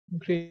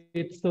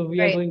Great. So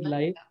we are Great. going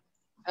live.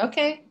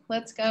 Okay,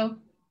 let's go.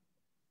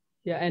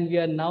 Yeah, and we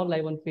are now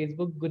live on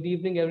Facebook. Good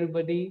evening,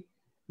 everybody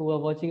who are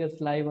watching us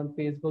live on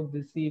Facebook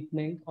this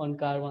evening on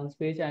Carvan's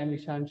page. I am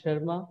Ishan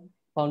Sharma,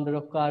 founder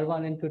of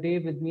Carvan, and today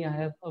with me I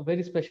have a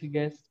very special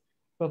guest,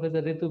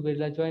 Professor Ritu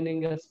Birla,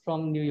 joining us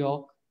from New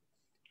York.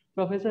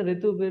 Professor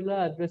Ritu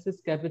Birla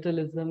addresses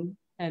capitalism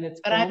and its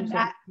But forms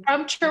of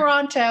from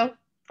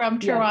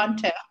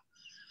Toronto, yeah,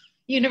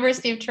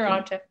 University of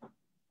Toronto.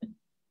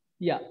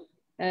 yeah.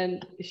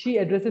 And she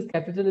addresses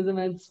capitalism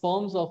and its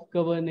forms of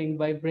governing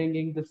by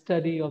bringing the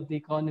study of the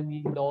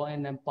economy, law,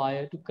 and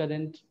empire to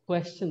current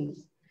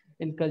questions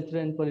in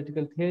cultural and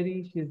political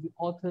theory. She is the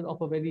author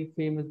of a very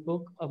famous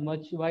book, a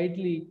much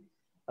widely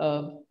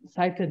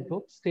cited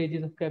book,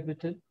 Stages of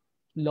Capital,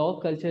 Law,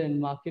 Culture, and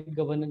Market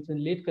Governance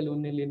in Late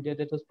Colonial India,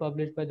 that was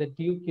published by the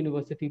Duke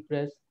University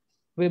Press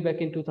way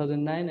back in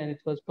 2009, and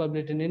it was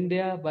published in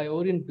India by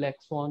Orient Black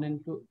Swan in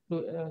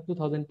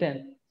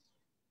 2010.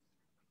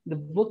 The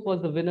book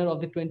was the winner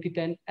of the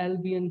 2010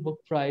 Albion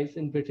Book Prize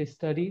in British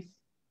Studies,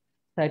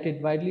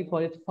 cited widely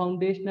for its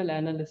foundational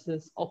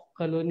analysis of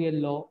colonial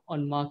law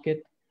on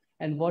market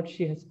and what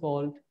she has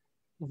called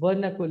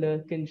vernacular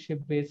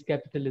kinship-based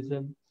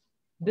capitalism.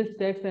 This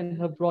text and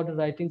her broader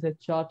writings have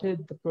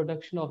charted the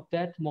production of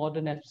that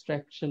modern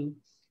abstraction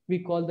we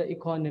call the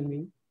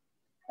economy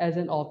as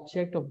an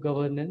object of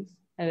governance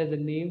and as a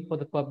name for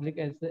the public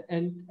and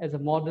as a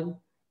model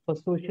for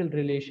social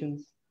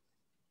relations.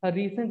 Her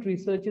recent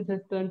researches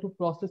have turned to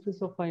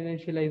processes of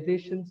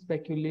financialization,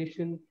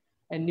 speculation,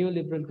 and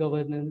neoliberal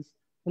governance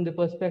from the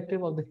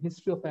perspective of the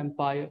history of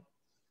empire.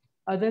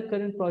 Other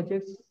current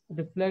projects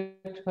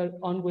reflect her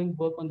ongoing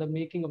work on the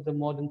making of the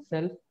modern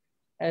self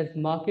as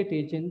market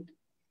agent,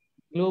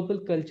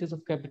 global cultures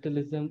of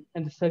capitalism,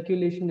 and the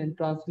circulation and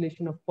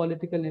translation of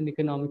political and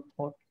economic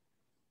thought.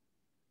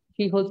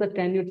 She holds a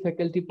tenured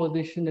faculty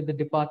position at the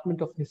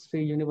Department of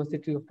History,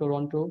 University of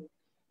Toronto,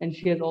 and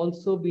she has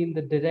also been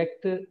the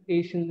Director,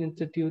 Asian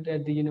Institute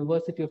at the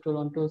University of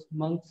Toronto's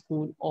Munk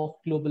School of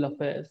Global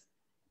Affairs.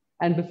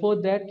 And before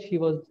that, she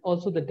was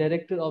also the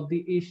Director of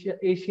the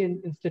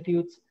Asian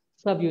Institute's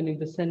subunit,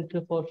 the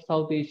Center for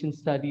South Asian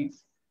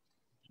Studies.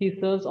 He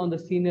serves on the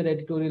senior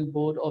editorial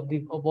board of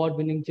the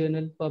award-winning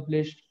journal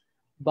published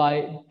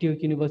by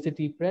Duke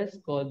University Press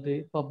called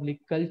the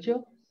Public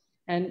Culture.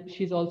 And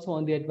she's also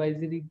on the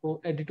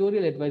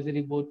editorial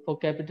advisory board for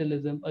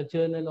Capitalism, a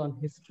journal on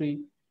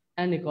history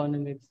and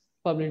economics,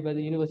 published by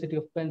the University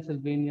of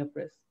Pennsylvania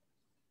Press.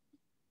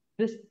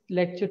 This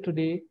lecture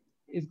today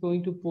is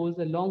going to pose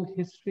a long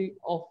history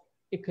of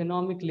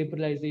economic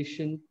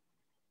liberalization,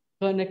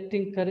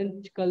 connecting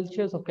current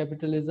cultures of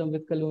capitalism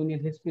with colonial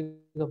histories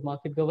of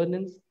market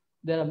governance.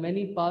 There are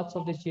many parts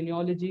of this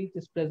genealogy.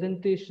 This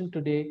presentation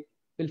today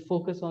will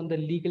focus on the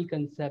legal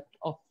concept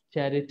of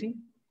charity,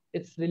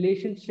 its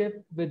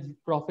relationship with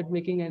profit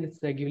making and its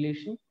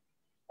regulation.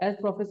 As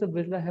Professor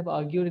Birla have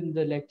argued in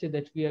the lecture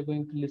that we are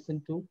going to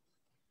listen to,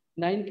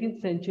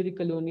 19th century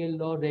colonial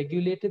law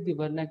regulated the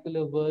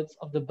vernacular words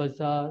of the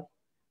bazaar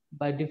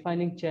by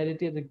defining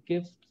charity as a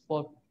gift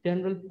for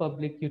general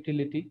public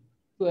utility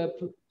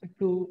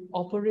to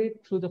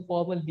operate through the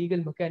formal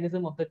legal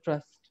mechanism of the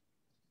trust.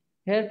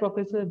 Here,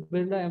 Professor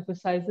Birla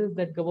emphasizes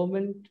that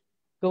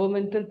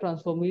governmental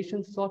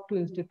transformation sought to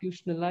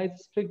institutionalize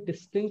strict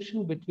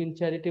distinction between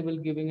charitable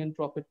giving and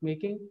profit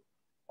making,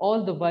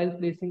 all the while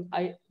placing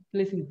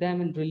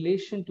them in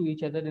relation to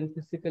each other in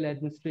physical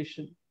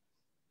administration.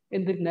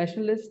 In the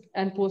nationalist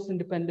and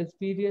post-independence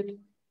period,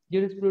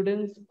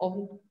 jurisprudence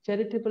on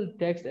charitable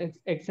tax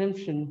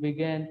exemption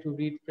began to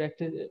read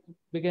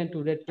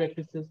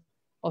practices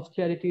of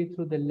charity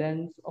through the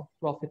lens of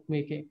profit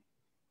making.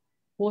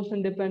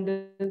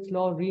 Post-independence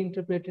law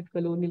reinterpreted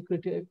colonial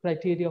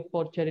criteria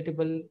for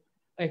charitable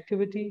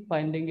activity,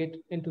 finding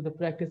it into the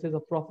practices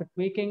of profit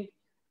making.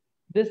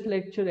 This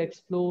lecture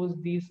explores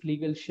these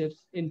legal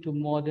shifts into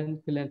modern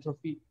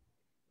philanthropy,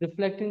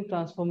 reflecting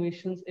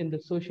transformations in the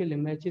social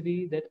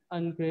imagery that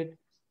ungird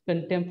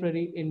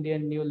contemporary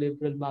Indian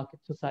neoliberal market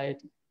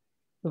society.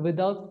 So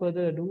without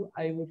further ado,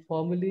 I would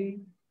formally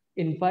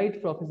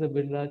invite Professor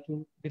Birla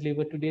to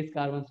deliver today's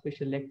Carvan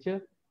special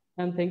lecture.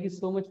 And thank you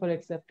so much for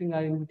accepting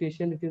our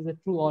invitation. It is a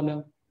true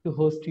honor to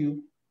host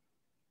you.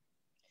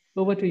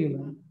 Over to you,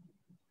 ma'am.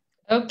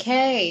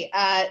 Okay.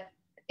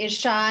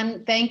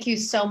 Ishan, thank you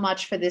so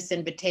much for this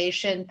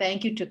invitation.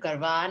 Thank you to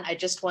Karvan. I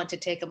just want to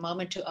take a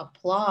moment to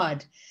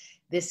applaud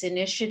this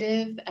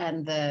initiative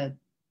and the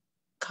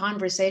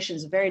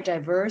conversations, very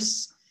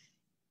diverse,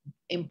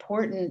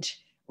 important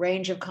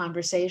range of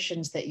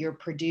conversations that you're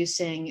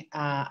producing,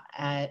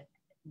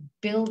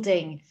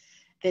 building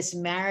this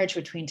marriage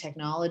between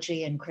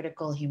technology and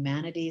critical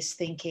humanities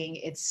thinking.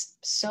 It's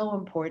so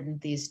important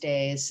these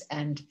days,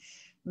 and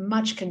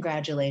much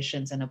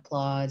congratulations and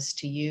applause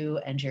to you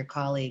and your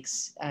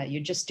colleagues.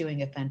 You're just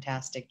doing a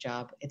fantastic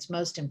job. It's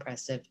most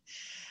impressive.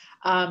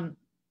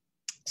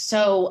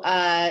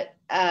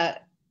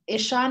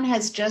 Ishan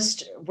has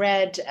just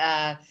read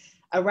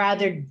a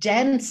rather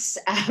dense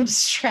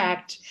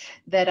abstract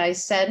that I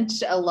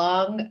sent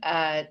along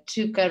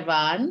to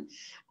Karvan.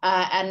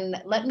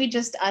 And let me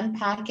just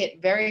unpack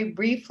it very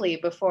briefly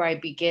before I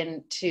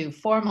begin to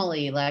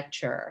formally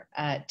lecture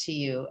to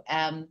you.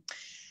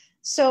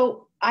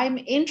 So I'm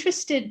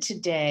interested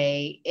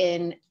today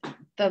in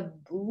the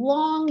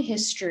long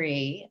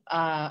history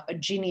of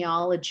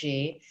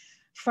genealogy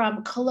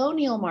from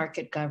colonial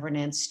market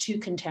governance to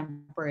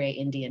contemporary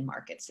Indian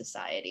market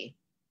society.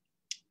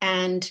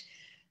 And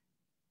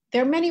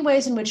there are many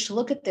ways in which to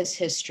look at this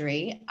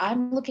history.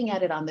 I'm looking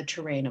at it on the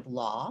terrain of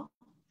law,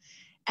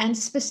 and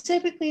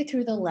specifically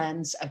through the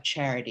lens of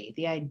charity,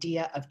 the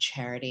idea of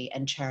charity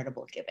and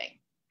charitable giving.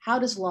 How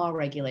does law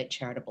regulate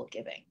charitable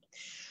giving?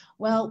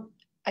 Well,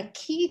 a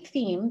key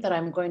theme that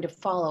I'm going to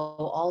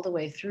follow all the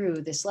way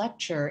through this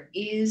lecture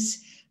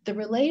is the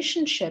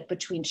relationship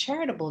between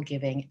charitable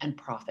giving and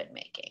profit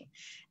making.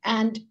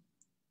 And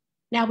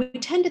now we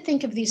tend to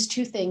think of these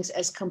two things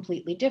as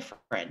completely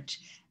different.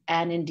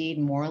 And indeed,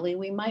 morally,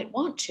 we might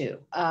want to.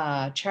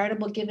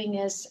 Charitable giving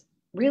is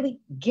really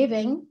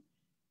giving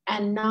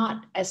and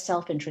not as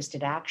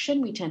self-interested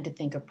action. We tend to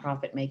think of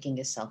profit making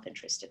as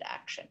self-interested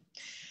action.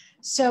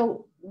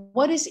 So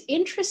what is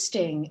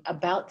interesting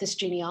about this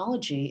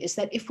genealogy is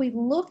that if we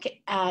look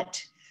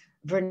at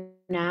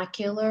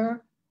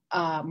vernacular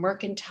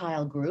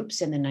mercantile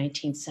groups in the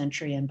 19th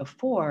century and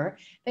before,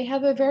 they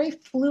have a very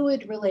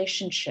fluid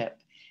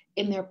relationship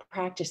in their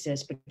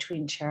practices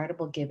between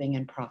charitable giving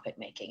and profit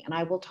making. And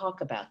I will talk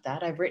about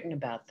that. I've written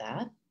about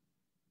that.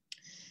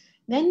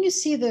 Then you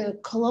see the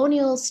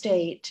colonial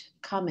state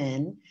come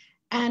in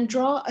and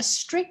draw a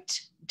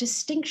strict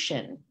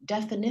distinction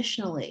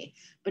definitionally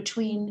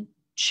between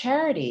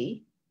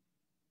charity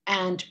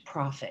and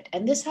profit.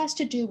 And this has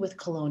to do with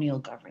colonial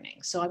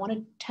governing. So I want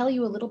to tell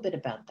you a little bit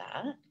about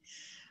that.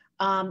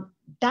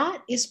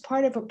 That is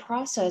part of a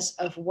process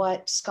of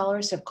what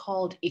scholars have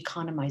called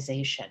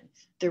economization,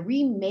 the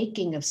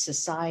remaking of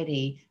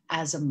society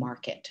as a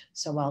market.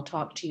 So I'll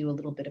talk to you a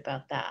little bit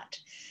about that.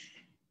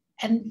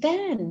 And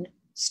then,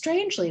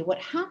 strangely, what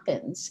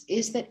happens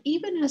is that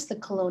even as the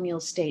colonial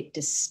state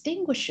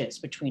distinguishes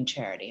between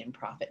charity and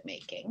profit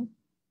making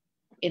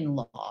in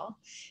law,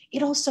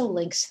 it also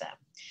links them.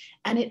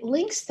 And it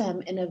links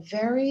them in a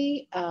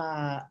very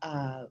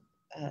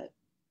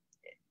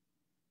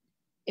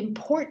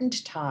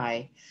important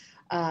tie,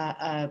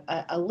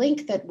 a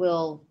link that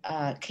will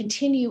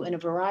continue in a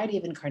variety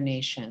of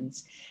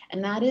incarnations.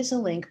 And that is a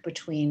link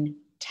between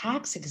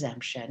tax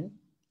exemption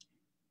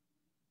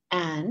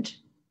and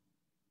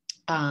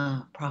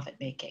profit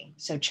making.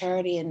 So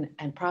charity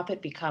and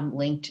profit become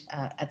linked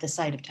at the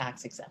site of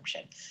tax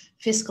exemption,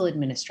 fiscal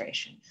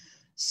administration.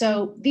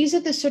 So these are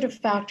the sort of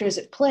factors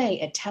at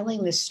play at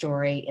telling this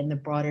story in the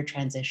broader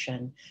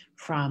transition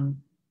from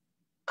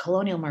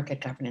colonial market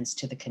governance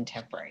to the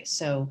contemporary.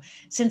 So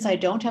since I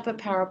don't have a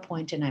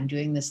PowerPoint and I'm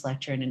doing this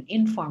lecture in an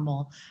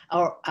informal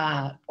or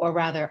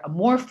rather a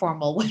more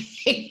formal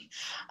way,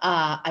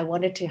 I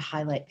wanted to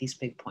highlight these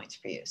big points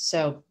for you.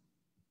 So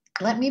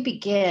let me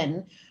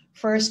begin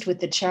first with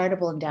the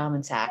Charitable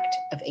Endowments Act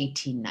of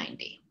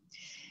 1890.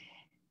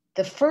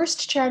 The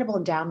first Charitable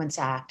Endowments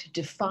Act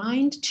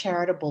defined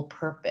charitable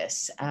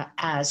purpose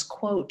as,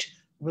 quote,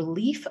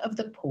 relief of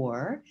the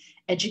poor,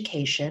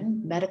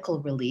 education,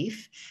 medical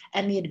relief,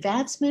 and the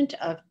advancement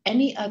of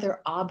any other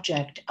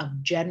object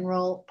of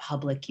general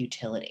public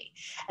utility.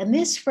 And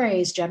this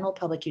phrase, general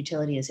public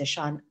utility, as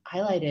Ishan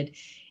highlighted,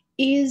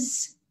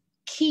 is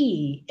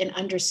key in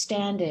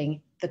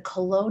understanding the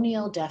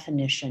colonial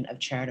definition of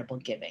charitable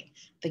giving,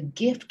 the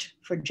gift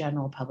for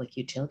general public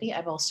utility.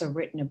 I've also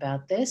written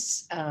about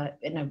this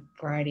in a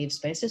variety of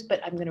spaces,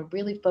 but I'm going to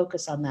really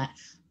focus on that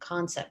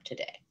concept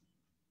today.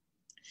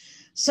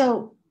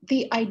 So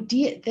the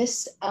idea,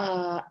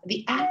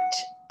 the Act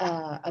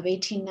of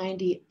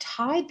 1890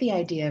 tied the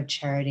idea of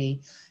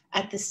charity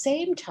at the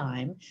same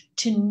time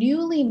to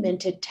newly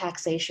minted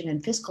taxation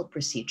and fiscal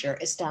procedure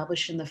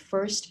established in the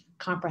first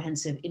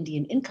Comprehensive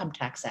Indian Income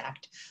Tax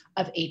Act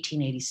of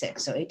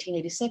 1886. So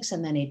 1886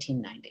 and then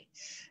 1890.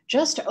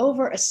 Just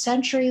over a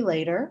century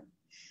later,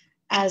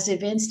 as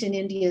evinced in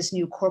India's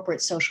new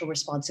corporate social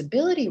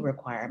responsibility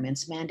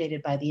requirements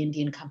mandated by the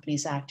Indian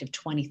Companies Act of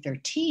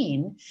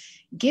 2013,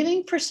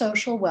 giving for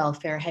social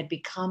welfare had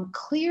become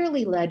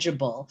clearly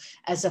legible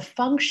as a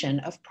function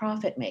of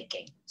profit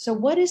making. So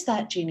what is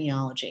that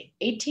genealogy?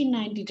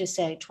 1890 to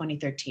say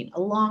 2013,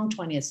 a long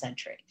 20th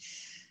century.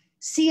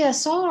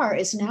 CSR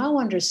is now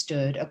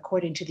understood,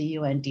 according to the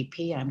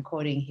UNDP, I'm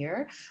quoting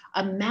here,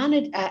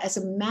 as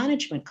a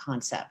management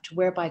concept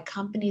whereby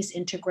companies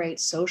integrate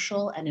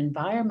social and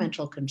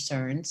environmental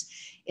concerns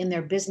in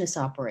their business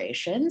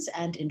operations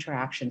and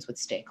interactions with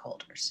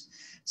stakeholders.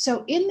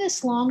 So in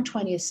this long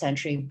 20th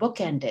century,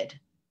 bookended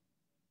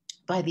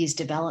by these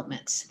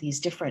developments, these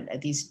different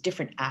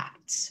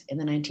acts in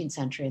the 19th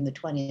century and the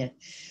 20th,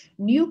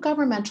 new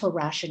governmental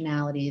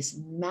rationalities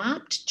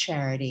mapped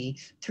charity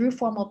through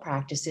formal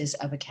practices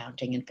of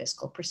accounting and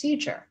fiscal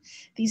procedure.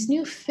 These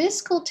new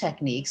fiscal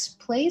techniques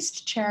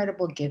placed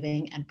charitable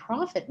giving and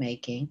profit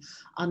making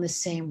on the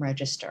same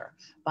register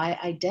by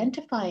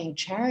identifying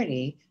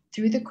charity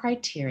through the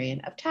criterion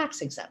of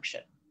tax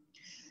exemption.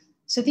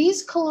 So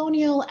these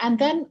colonial and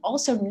then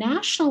also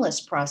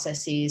nationalist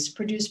processes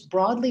produce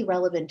broadly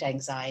relevant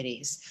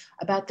anxieties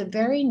about the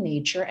very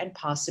nature and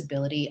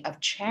possibility of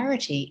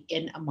charity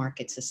in a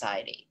market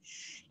society.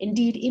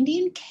 Indeed,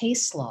 Indian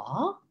case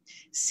law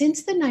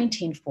since the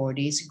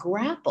 1940s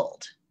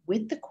grappled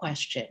with the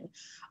question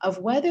of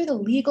whether the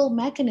legal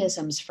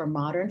mechanisms for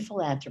modern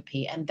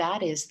philanthropy, and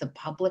that is the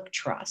public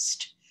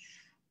trust,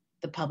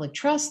 the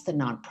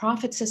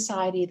nonprofit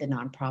society, the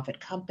nonprofit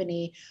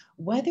company,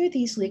 whether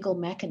these legal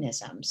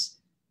mechanisms,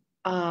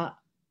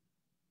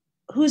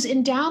 whose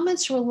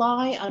endowments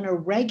rely on a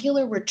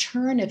regular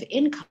return of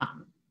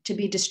income to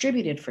be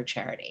distributed for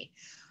charity,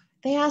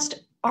 they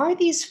asked, are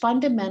these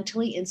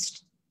fundamentally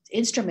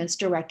instruments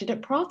directed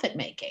at profit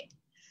making?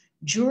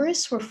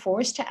 Jurists were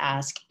forced to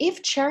ask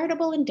if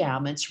charitable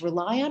endowments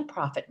rely on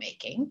profit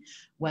making,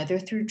 whether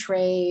through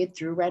trade,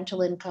 through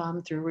rental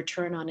income, through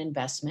return on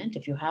investment.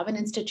 If you have an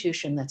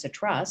institution that's a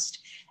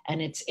trust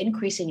and it's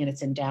increasing in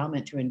its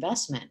endowment through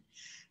investment,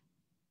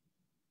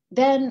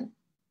 then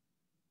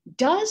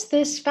does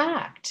this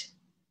fact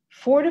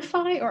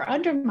fortify or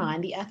undermine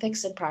the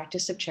ethics and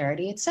practice of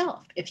charity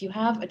itself? If you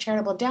have a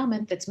charitable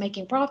endowment that's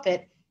making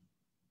profit,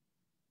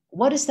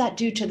 what does that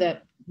do to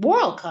the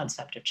moral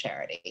concept of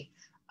charity?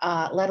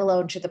 Let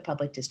alone to the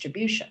public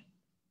distribution.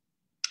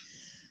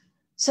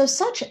 So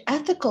such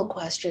ethical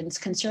questions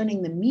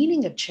concerning the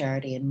meaning of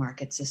charity in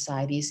market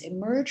societies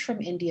emerge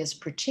from India's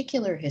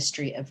particular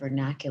history of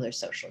vernacular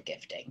social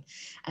gifting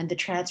and the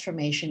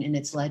transformation in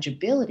its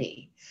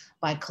legibility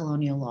by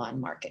colonial law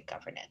and market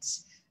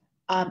governance.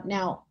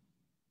 Now,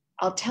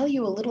 I'll tell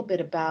you a little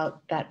bit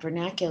about that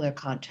vernacular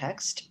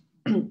context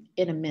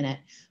in a minute,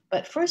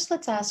 but first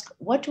let's ask,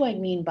 what do I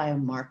mean by a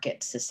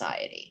market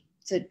society?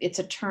 It's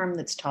a term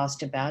that's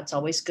tossed about. It's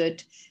always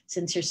good,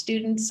 since you're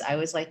students, I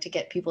always like to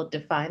get people to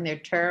define their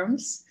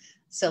terms.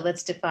 So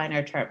let's define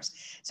our terms.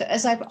 So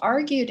as I've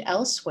argued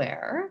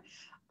elsewhere,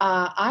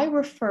 I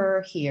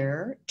refer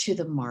here to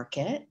the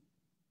market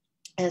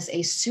as a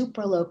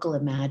supralocal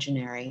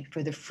imaginary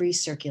for the free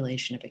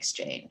circulation of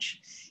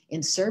exchange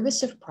in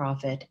service of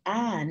profit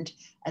and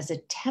as a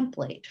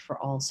template for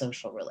all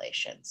social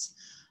relations.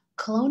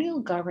 Colonial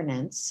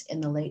governance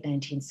in the late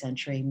 19th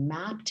century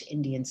mapped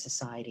Indian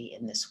society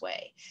in this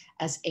way,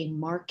 as a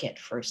market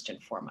first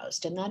and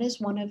foremost. And that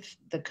is one of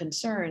the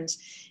concerns,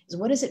 is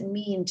what does it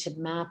mean to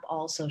map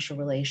all social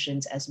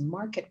relations as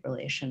market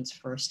relations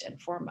first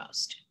and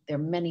foremost? There are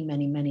many,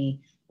 many, many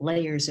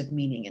layers of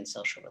meaning in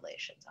social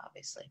relations,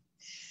 obviously.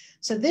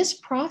 So this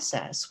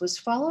process was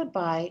followed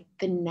by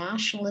the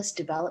nationalist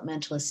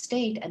developmentalist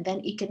state and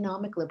then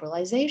economic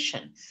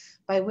liberalization,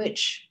 by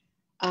which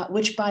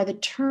by the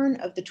turn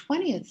of the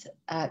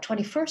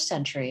 21st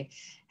century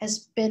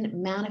has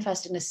been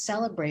manifest in a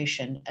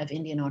celebration of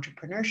Indian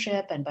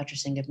entrepreneurship and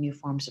buttressing of new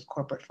forms of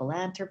corporate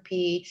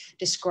philanthropy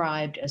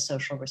described as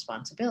social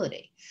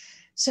responsibility.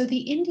 So the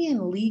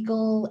Indian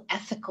legal,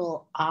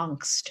 ethical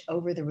angst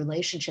over the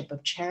relationship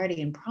of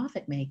charity and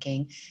profit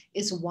making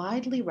is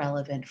widely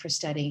relevant for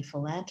studying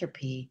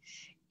philanthropy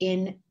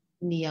in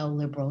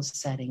neoliberal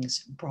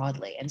settings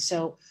broadly. And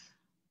so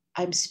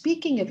I'm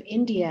speaking of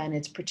India and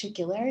its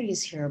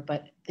particularities here,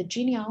 but the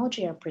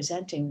genealogy I'm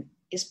presenting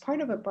is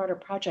part of a broader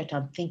project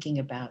on thinking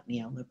about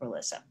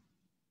neoliberalism.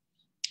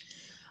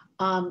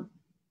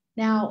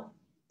 Now,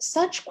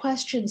 such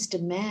questions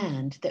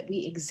demand that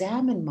we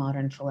examine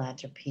modern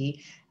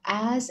philanthropy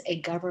as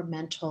a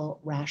governmental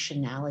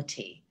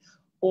rationality,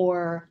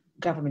 or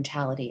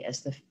governmentality,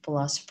 as the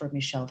philosopher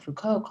Michel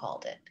Foucault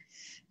called it.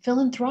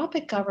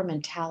 Philanthropic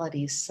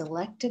governmentality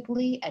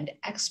selectively and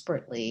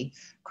expertly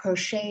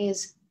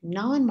crochets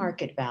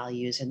non-market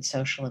values and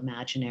social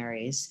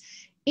imaginaries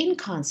in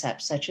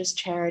concepts such as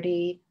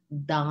charity,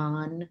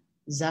 dan,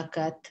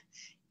 zakat,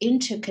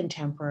 into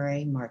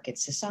contemporary market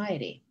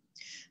society.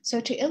 So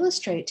to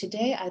illustrate,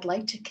 today I'd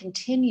like to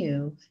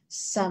continue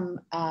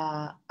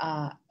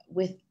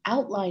with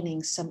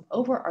outlining some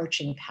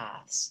overarching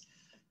paths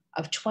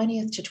of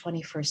 20th to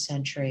 21st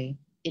century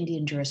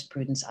Indian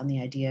jurisprudence on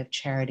the idea of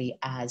charity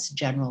as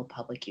general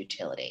public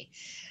utility,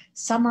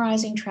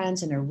 summarizing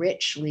trends in a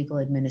rich legal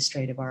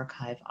administrative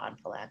archive on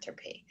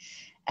philanthropy.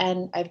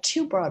 And I have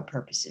two broad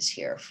purposes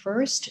here.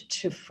 First,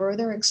 to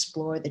further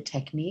explore the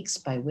techniques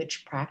by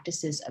which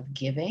practices of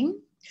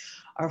giving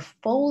are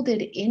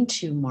folded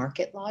into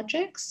market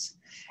logics.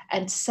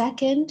 And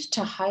second,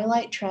 to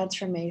highlight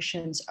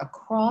transformations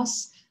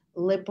across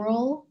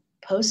liberal,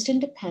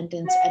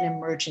 post-independence, and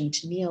emergent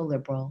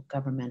neoliberal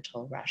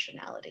governmental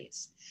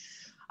rationalities.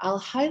 I'll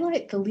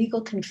highlight the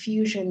legal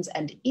confusions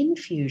and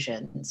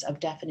infusions of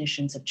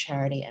definitions of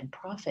charity and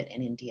profit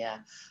in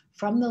India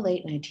from the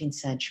late 19th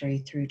century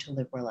through to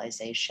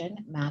liberalization,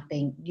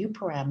 mapping new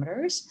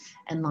parameters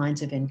and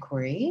lines of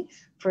inquiry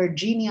for a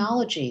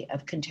genealogy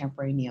of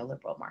contemporary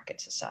neoliberal market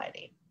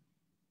society,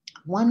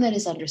 one that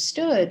is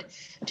understood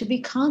to be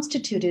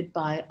constituted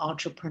by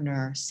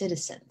entrepreneur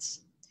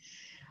citizens.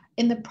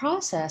 In the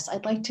process,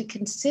 I'd like to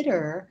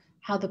consider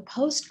how the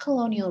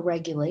post-colonial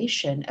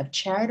regulation of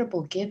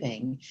charitable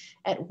giving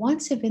at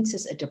once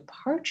evinces a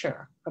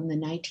departure from the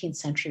 19th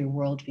century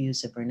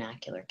worldviews of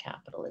vernacular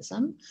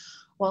capitalism,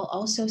 while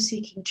also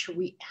seeking to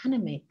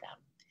reanimate them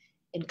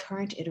in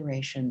current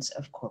iterations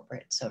of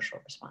corporate social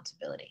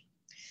responsibility.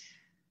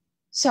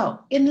 So,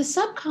 in the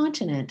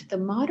subcontinent, the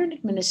modern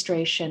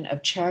administration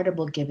of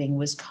charitable giving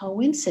was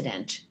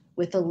coincident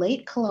with the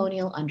late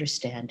colonial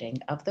understanding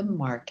of the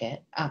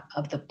market,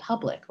 of the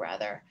public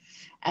rather,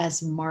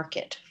 as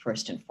market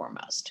first and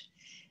foremost.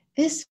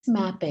 This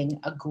mapping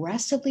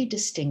aggressively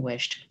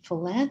distinguished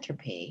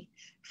philanthropy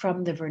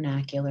from the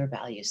vernacular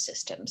value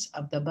systems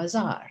of the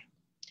bazaar.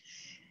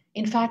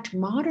 In fact,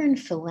 modern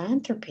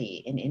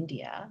philanthropy in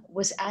India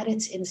was at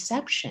its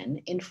inception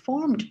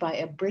informed by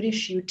a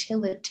British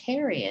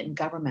utilitarian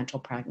governmental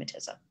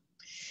pragmatism.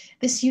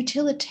 This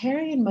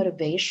utilitarian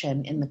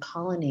motivation in the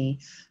colony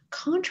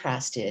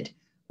contrasted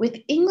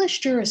with English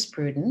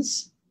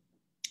jurisprudence,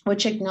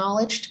 which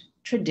acknowledged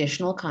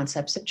traditional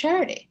concepts of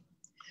charity.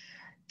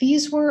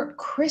 These were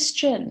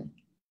Christian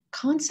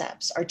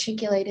concepts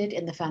articulated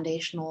in the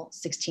foundational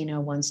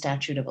 1601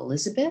 Statute of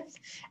Elizabeth,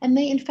 and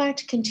they in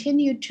fact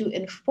continued to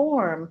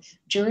inform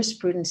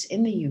jurisprudence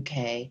in the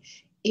UK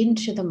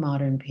into the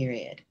modern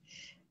period.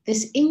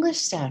 This English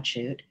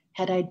statute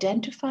had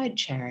identified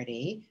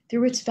charity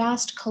through its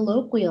vast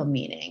colloquial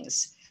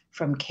meanings,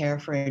 from care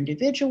for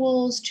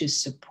individuals to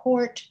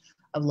support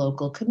of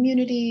local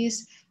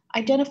communities,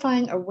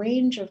 identifying a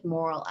range of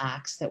moral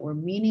acts that were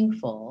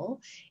meaningful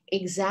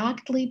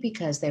exactly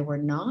because they were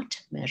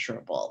not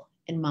measurable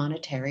in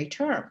monetary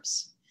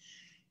terms.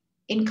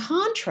 In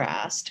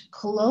contrast,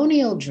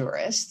 colonial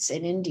jurists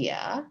in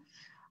India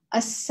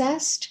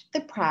assessed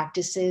the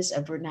practices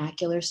of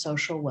vernacular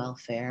social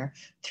welfare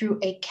through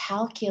a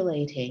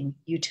calculating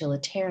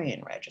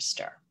utilitarian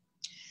register.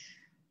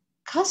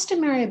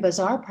 Customary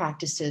bazaar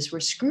practices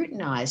were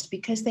scrutinized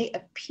because they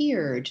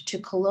appeared to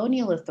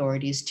colonial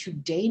authorities to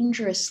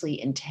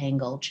dangerously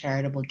entangle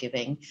charitable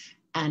giving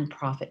and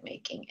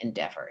profit-making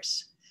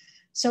endeavors.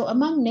 So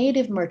among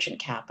native merchant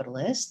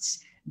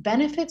capitalists,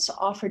 benefits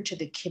offered to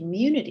the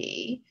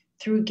community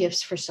through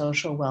gifts for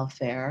social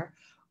welfare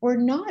were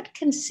not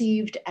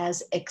conceived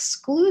as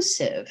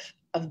exclusive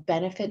of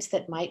benefits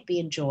that might be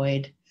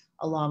enjoyed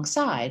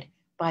alongside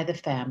by the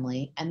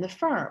family and the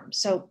firm.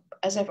 So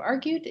as I've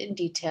argued in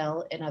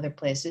detail in other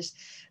places,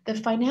 the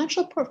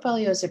financial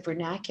portfolios of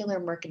vernacular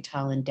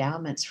mercantile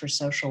endowments for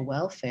social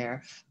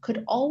welfare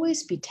could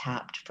always be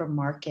tapped for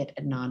market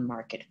and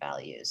non-market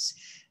values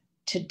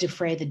to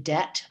defray the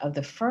debt of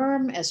the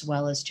firm as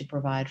well as to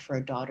provide for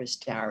a daughter's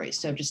dowry.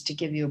 So just to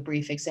give you a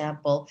brief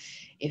example,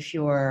 if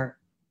you're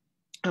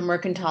a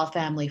mercantile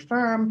family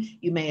firm,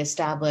 you may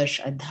establish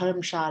a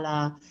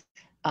dharamshala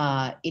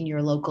in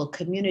your local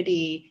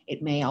community.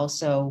 It may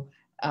also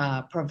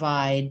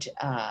provide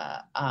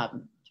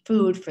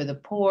food for the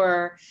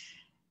poor.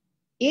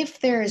 If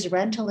there is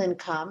rental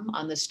income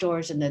on the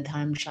stores in the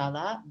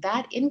dharamshala,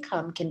 that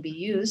income can be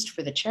used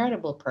for the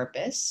charitable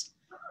purpose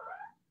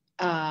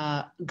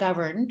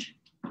governed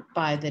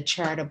by the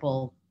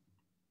charitable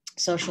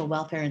social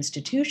welfare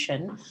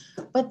institution,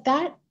 but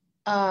that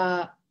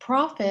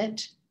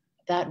profit,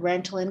 that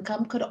rental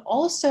income could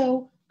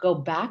also go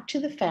back to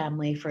the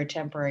family for a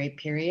temporary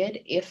period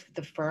if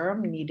the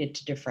firm needed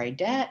to defray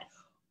debt,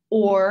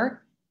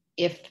 or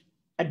if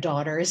a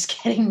daughter is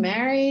getting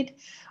married,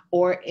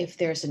 or if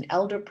there's an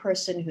elder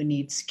person who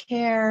needs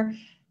care,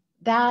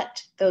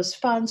 that those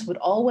funds would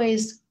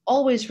always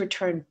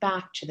return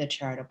back to the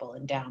charitable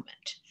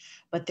endowment.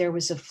 But there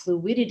was a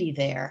fluidity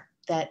there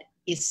that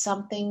is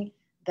something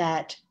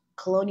that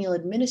colonial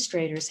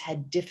administrators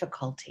had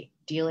difficulty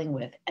dealing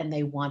with and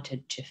they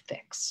wanted to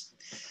fix.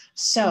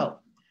 So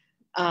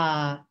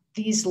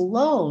these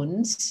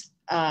loans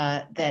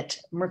that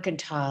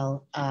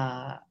mercantile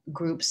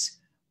groups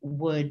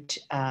would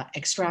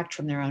extract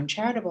from their own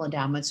charitable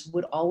endowments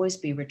would always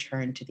be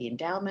returned to the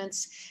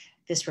endowments.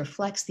 This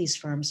reflects these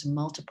firms'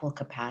 multiple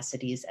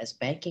capacities as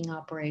banking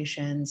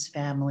operations,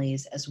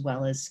 families, as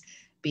well as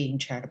being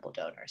charitable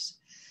donors.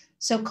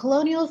 So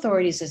colonial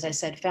authorities, as I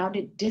said, found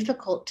it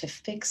difficult to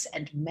fix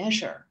and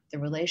measure the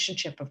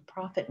relationship of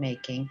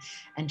profit-making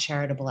and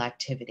charitable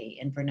activity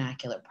in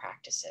vernacular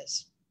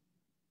practices.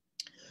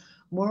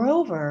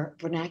 Moreover,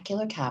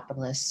 vernacular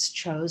capitalists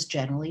chose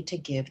generally to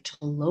give to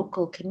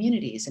local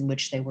communities in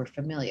which they were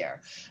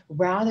familiar,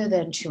 rather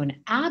than to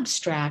an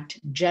abstract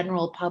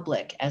general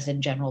public, as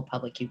in general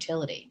public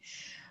utility,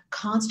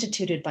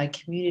 constituted by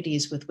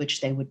communities with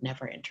which they would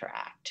never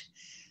interact.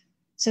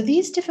 So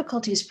these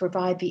difficulties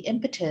provide the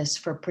impetus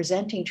for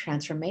presenting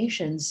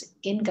transformations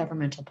in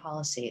governmental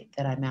policy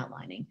that I'm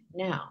outlining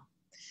now.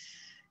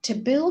 To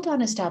build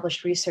on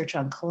established research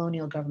on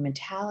colonial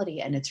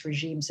governmentality and its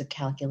regimes of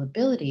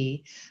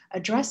calculability,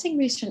 addressing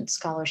recent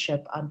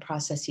scholarship on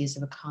processes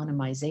of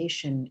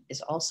economization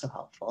is also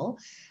helpful.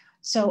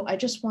 So I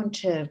just want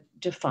to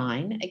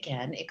define,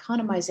 again,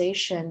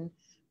 economization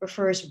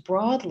refers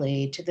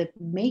broadly to the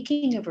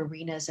making of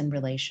arenas and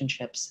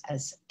relationships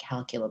as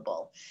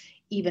calculable,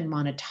 even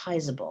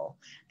monetizable,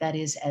 that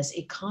is, as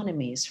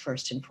economies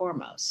first and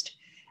foremost.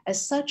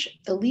 As such,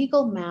 the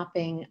legal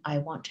mapping I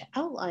want to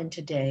outline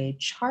today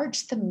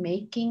charts the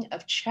making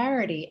of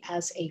charity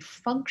as a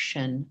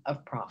function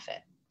of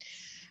profit.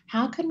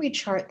 How can we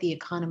chart the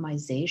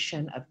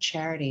economization of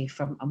charity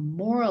from a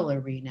moral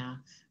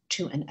arena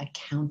to an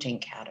accounting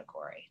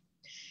category?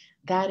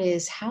 That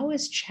is, how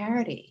is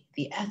charity,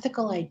 the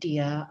ethical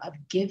idea of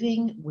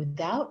giving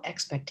without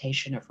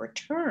expectation of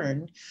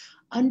return,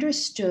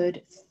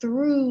 understood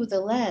through the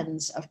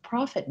lens of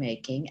profit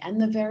making and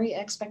the very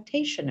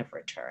expectation of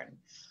return,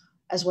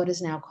 as what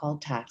is now called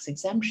tax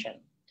exemption?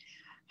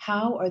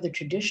 How are the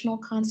traditional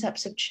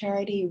concepts of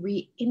charity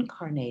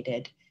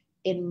reincarnated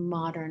in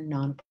modern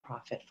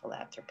nonprofit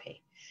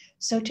philanthropy?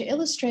 So to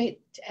illustrate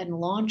and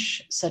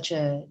launch such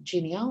a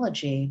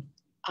genealogy,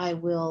 I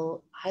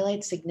will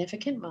highlight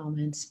significant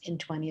moments in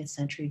 20th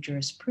century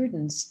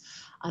jurisprudence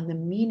on the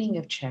meaning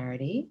of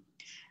charity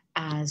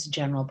as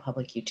general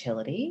public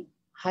utility,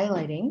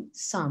 highlighting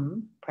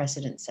some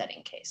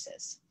precedent-setting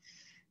cases.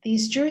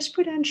 These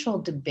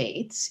jurisprudential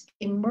debates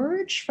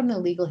emerge from the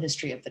legal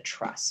history of the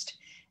trust.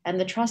 And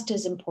the trust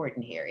is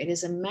important here. It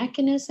is a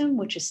mechanism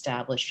which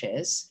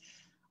establishes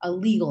a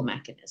legal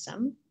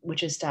mechanism,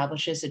 which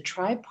establishes a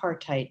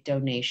tripartite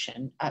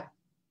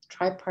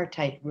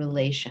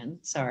relation,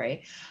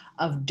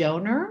 of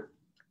donor,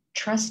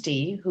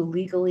 trustee, who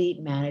legally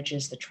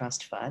manages the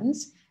trust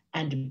funds,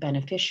 and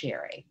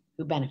beneficiary,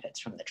 who benefits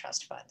from the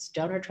trust funds.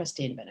 Donor,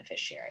 trustee, and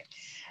beneficiary.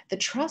 The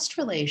trust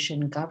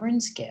relation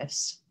governs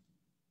gifts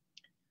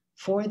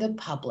for the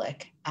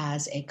public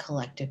as a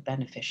collective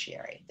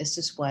beneficiary. This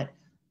is what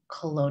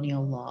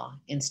colonial law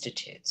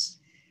institutes.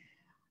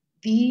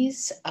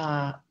 These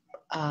are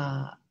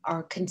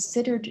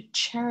considered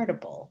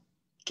charitable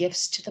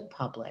gifts to the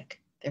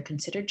public. They're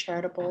considered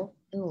charitable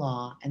in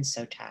law and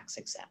so tax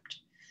exempt.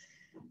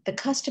 The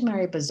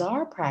customary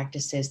bazaar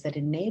practices that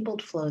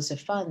enabled flows of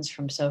funds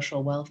from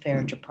social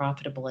welfare to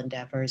profitable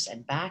endeavors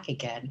and back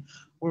again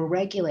were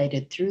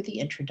regulated through the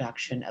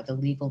introduction of the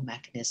legal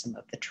mechanism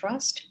of the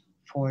trust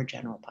for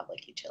general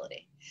public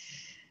utility.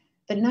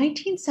 The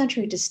 19th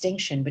century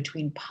distinction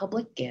between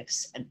public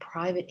gifts and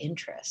private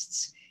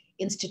interests,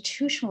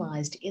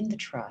 institutionalized in the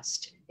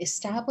trust,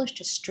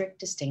 established a strict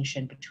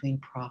distinction between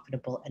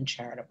profitable and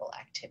charitable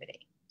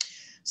activity.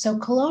 So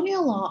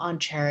colonial law on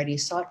charity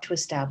sought to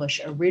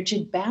establish a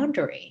rigid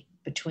boundary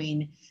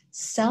between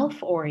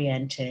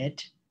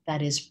self-oriented,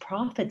 that is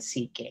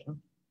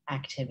profit-seeking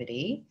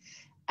activity,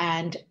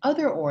 and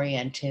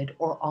other-oriented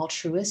or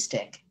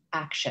altruistic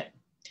action.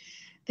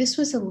 This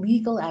was a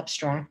legal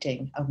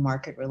abstracting of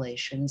market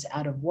relations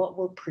out of what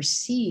were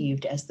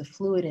perceived as the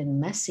fluid and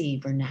messy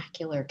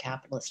vernacular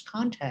capitalist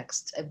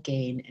contexts of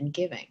gain and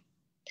giving.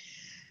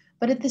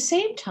 But at the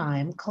same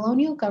time,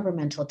 colonial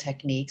governmental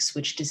techniques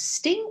which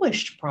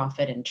distinguished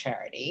profit and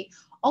charity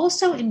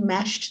also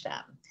enmeshed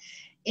them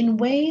in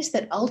ways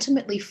that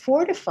ultimately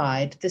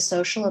fortified the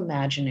social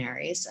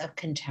imaginaries of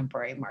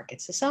contemporary market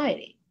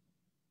society.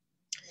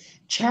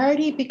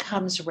 Charity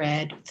becomes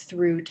read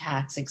through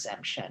tax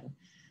exemption,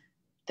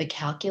 the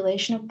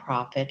calculation of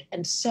profit,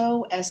 and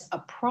so as a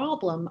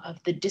problem of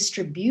the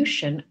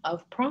distribution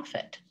of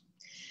profit.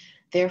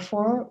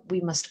 Therefore, we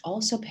must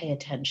also pay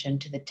attention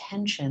to the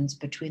tensions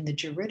between the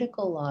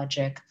juridical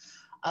logic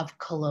of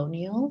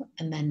colonial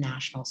and then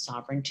national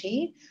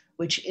sovereignty,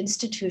 which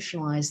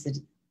institutionalizes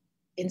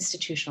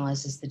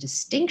the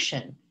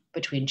distinction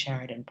between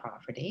charity and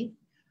property,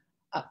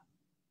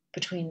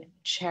 between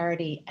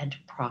charity and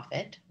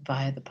profit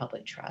via the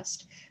public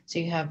trust. So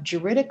you have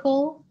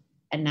juridical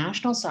and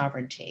national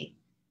sovereignty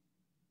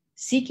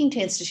seeking to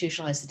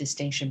institutionalize the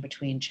distinction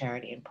between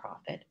charity and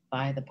profit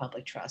via the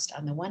public trust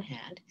on the one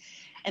hand.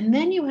 And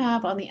then you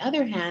have, on the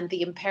other hand,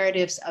 the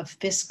imperatives of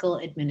fiscal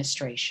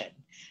administration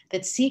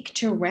that seek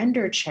to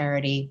render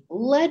charity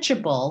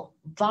legible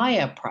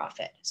via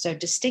profit. So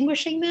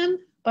distinguishing them,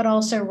 but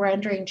also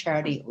rendering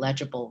charity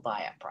legible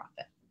via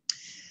profit.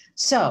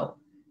 So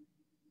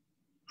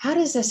how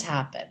does this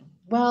happen?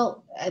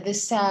 Well,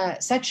 this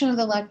section of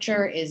the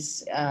lecture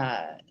is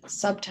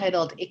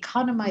subtitled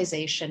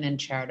Economization and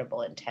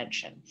Charitable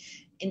Intention.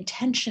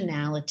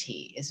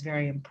 Intentionality is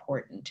very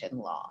important in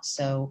law.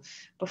 So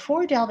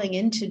before delving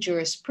into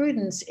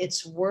jurisprudence,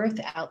 it's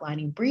worth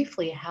outlining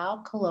briefly how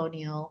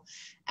colonial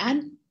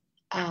and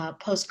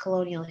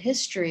post-colonial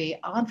history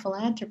on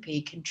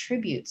philanthropy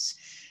contributes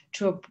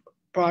to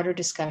broader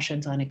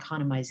discussions on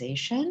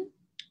economization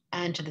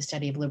and to the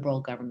study of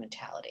liberal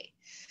governmentality.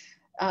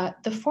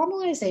 The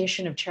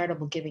formalization of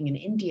charitable giving in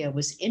India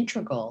was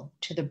integral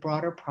to the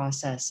broader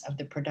process of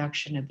the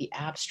production of the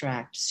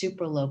abstract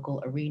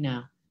supralocal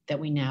arena that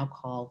we now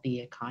call the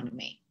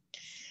economy.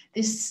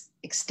 This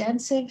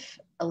extensive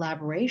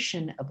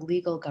elaboration of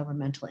legal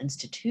governmental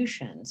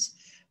institutions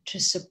to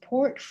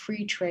support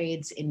free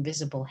trade's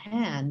invisible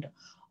hand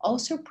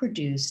also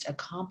produced a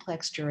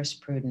complex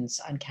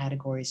jurisprudence on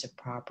categories of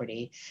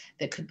property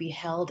that could be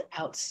held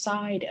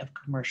outside of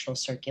commercial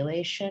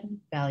circulation,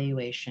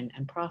 valuation,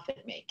 and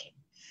profit making.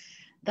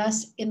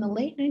 Thus, in the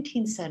late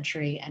 19th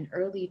century and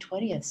early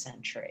 20th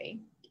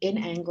century, in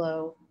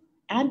Anglo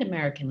and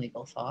American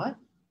legal thought,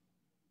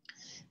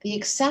 the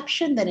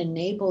exception that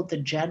enabled the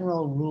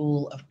general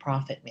rule of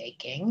profit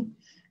making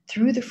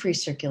through the free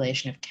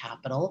circulation of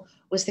capital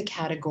was the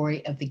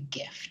category of the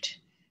gift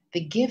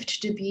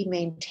to be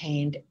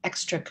maintained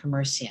extra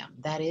commercium,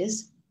 that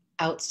is,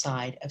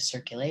 outside of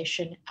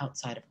circulation,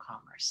 outside of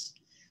commerce.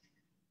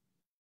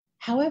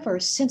 However,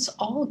 since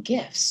all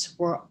gifts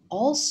were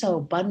also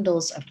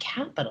bundles of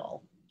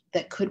capital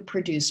that could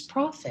produce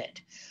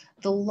profit,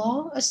 the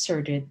law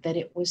asserted that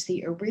it was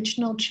the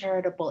original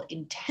charitable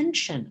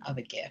intention of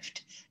a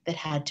gift that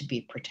had to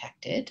be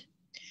protected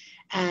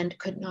and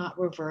could not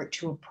revert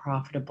to a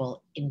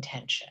profitable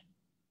intention.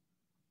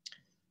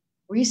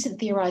 Recent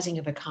theorizing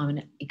of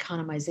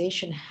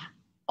economization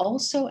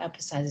also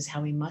emphasizes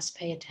how we must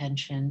pay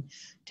attention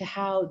to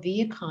how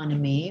the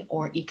economy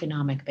or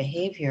economic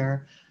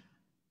behavior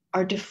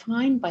are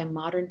defined by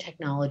modern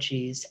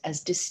technologies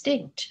as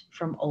distinct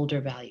from older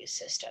value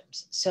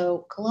systems.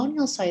 So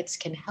colonial sites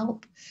can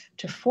help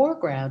to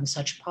foreground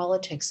such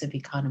politics of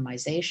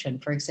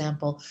economization. For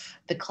example,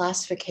 the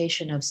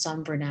classification of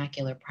some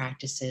vernacular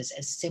practices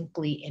as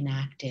simply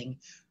enacting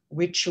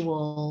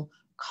ritual,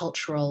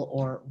 cultural,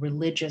 or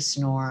religious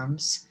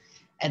norms,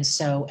 and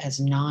so as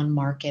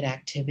non-market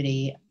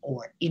activity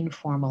or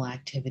informal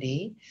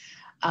activity.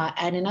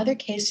 And in other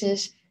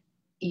cases,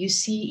 you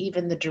see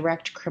even the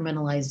direct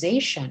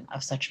criminalization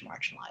of such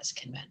marginalized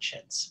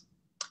conventions.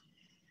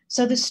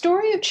 So the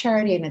story of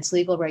charity and its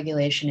legal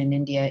regulation in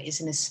India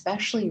is an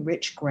especially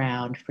rich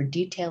ground for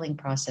detailing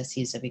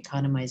processes of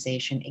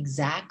economization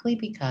exactly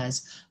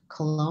because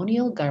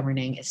colonial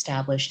governing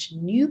established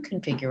new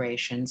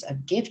configurations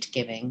of gift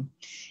giving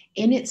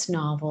in its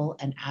novel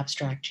and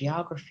abstract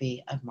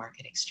geography of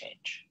market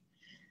exchange.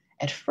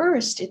 At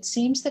first, it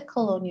seems that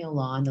colonial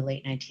law in the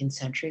late 19th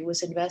century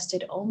was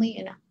invested only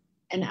in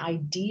an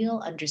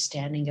ideal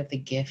understanding of the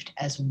gift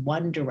as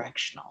one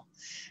directional.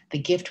 The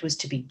gift was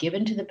to be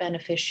given to the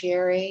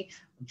beneficiary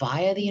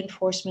via the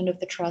enforcement of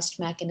the trust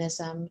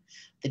mechanism.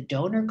 The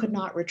donor could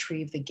not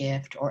retrieve the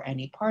gift or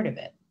any part of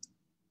it.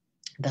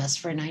 Thus,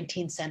 for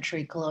 19th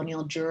century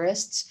colonial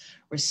jurists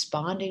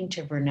responding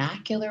to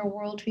vernacular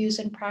worldviews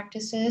and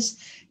practices,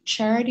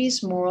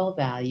 charity's moral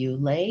value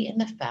lay in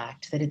the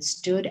fact that it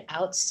stood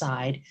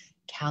outside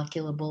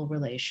calculable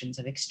relations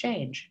of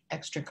exchange,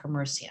 extra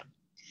commercium.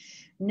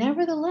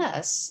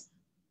 Nevertheless,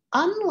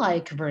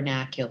 unlike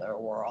vernacular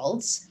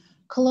worlds,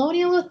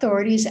 colonial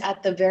authorities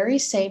at the very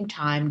same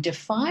time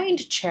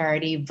defined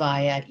charity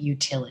via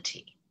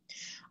utility,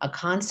 a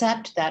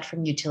concept that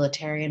from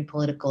utilitarian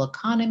political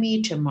economy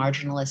to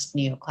marginalist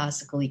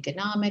neoclassical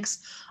economics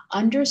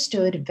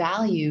understood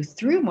value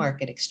through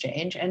market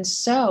exchange and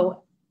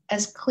so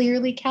as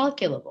clearly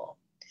calculable.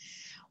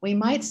 We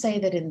might say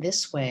that in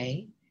this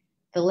way,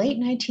 the late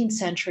 19th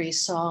century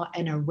saw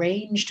an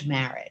arranged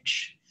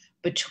marriage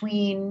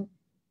between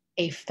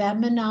a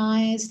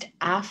feminized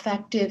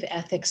affective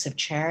ethics of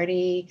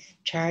charity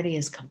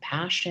as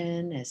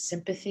compassion, as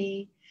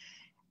sympathy,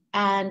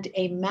 and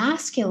a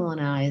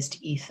masculinized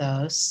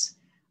ethos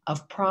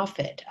of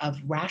profit,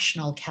 of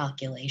rational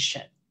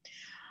calculation.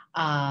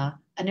 An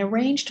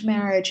arranged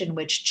marriage in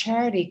which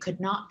charity could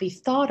not be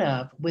thought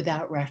of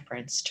without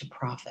reference to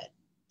profit.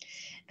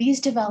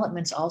 These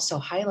developments also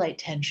highlight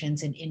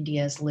tensions in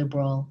India's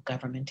liberal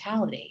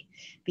governmentality.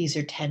 These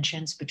are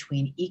tensions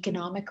between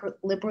economic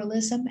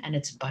liberalism and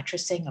its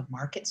buttressing of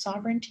market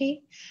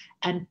sovereignty,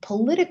 and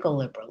political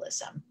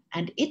liberalism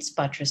and its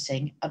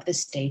buttressing of the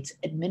state's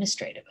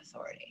administrative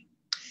authority.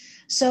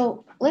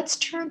 So let's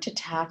turn to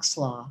tax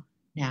law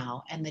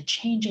now and the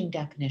changing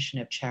definition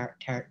of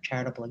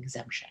charitable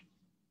exemption.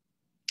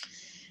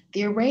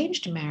 The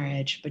arranged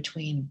marriage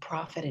between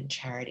profit and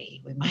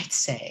charity, we might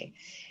say,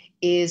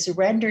 is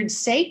rendered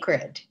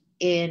sacred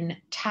in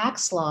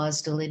tax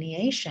law's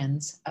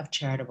delineations of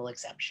charitable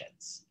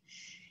exemptions.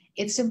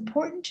 It's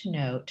important to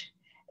note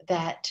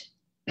that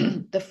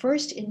the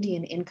first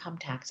Indian Income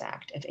Tax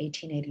Act of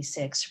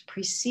 1886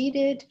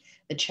 preceded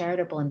the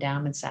Charitable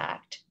Endowments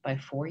Act by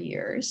 4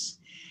 years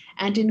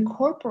and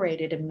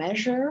incorporated a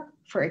measure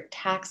for a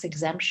tax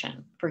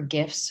exemption for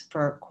gifts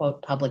for,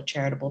 quote, public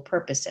charitable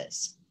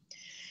purposes.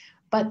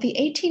 But the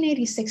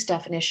 1886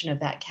 definition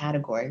of that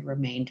category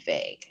remained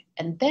vague.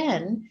 And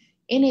then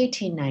in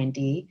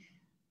 1890,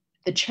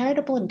 the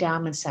Charitable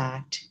Endowments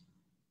Act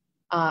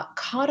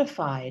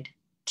codified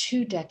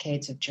 2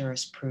 decades of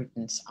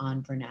jurisprudence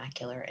on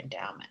vernacular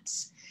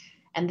endowments.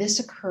 And this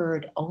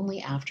occurred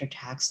only after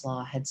tax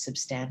law had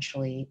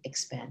substantially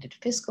expanded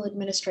fiscal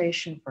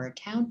administration for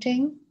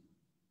accounting.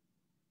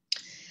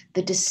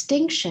 The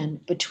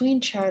distinction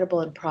between charitable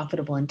and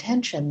profitable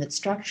intention that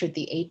structured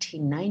the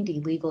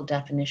 1890 legal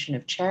definition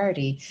of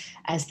charity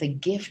as the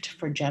gift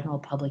for general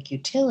public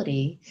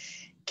utility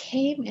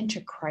came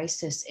into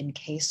crisis in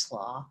case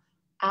law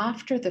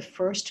after the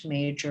first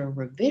major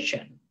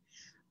revision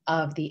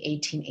of the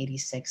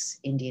 1886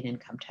 Indian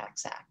Income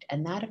Tax Act,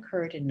 and that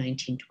occurred in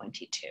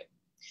 1922.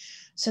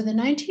 So the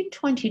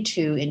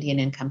 1922 Indian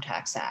Income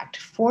Tax Act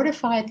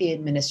fortified the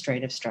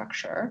administrative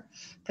structure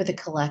for the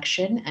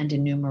collection and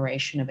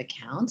enumeration of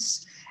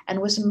accounts and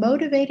was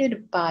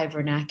motivated by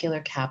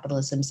vernacular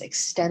capitalism's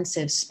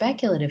extensive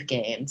speculative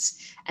gains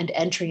and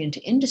entry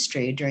into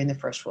industry during the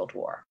First World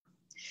War.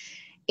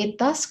 It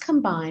thus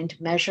combined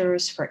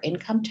measures for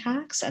income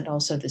tax and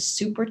also the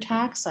super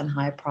tax on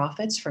high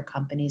profits for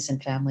companies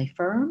and family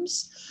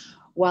firms,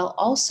 while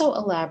also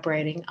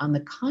elaborating on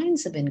the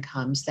kinds of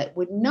incomes that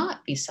would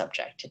not be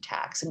subject to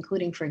tax,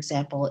 including, for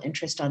example,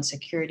 interest on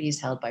securities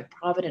held by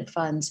provident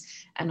funds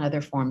and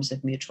other forms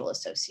of mutual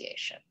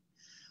association.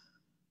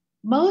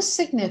 Most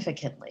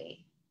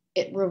significantly,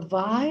 it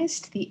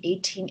revised the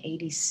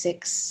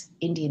 1886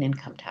 Indian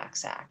Income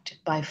Tax Act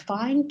by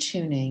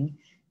fine-tuning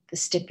the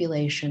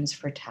stipulations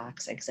for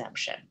tax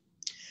exemption.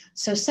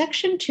 So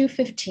Section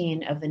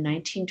 215 of the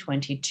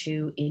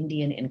 1922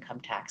 Indian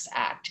Income Tax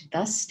Act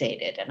thus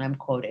stated, and I'm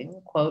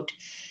quoting, quote,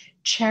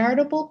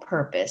 charitable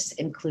purpose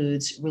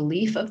includes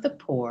relief of the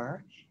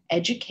poor,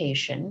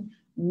 education,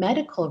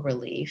 medical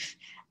relief,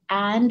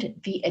 and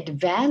the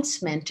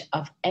advancement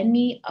of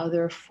any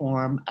other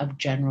form of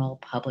general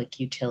public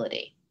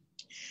utility.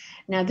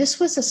 Now, this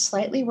was a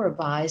slightly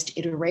revised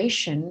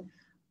iteration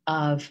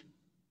of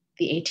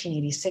the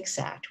 1886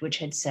 Act, which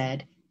had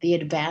said the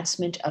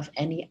advancement of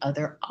any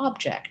other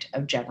object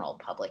of general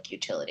public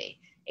utility.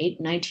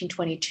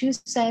 1922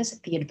 says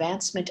the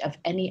advancement of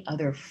any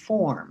other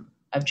form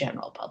of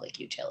general public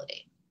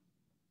utility.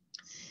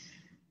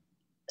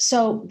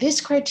 So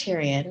this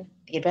criterion,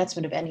 the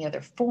advancement of any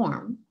other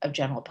form of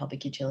general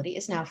public utility,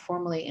 is now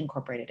formally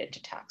incorporated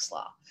into tax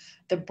law.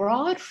 The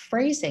broad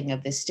phrasing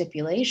of this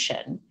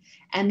stipulation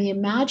and the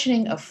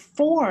imagining of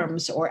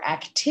forms or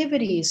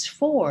activities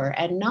for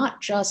and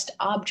not just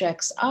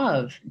objects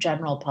of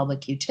general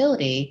public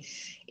utility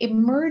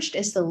emerged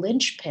as the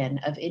linchpin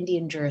of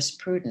Indian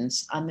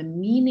jurisprudence on the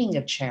meaning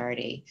of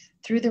charity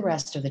through the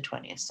rest of the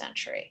 20th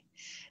century.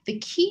 The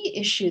key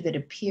issue that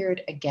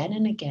appeared again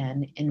and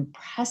again in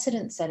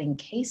precedent-setting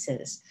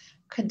cases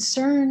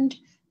concerned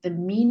the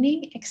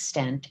meaning,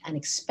 extent, and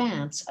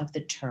expanse of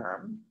the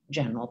term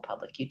general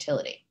public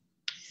utility.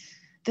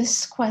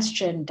 This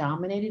question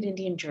dominated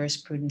Indian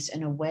jurisprudence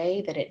in a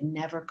way that it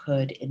never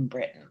could in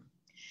Britain.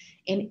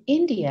 In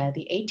India,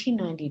 the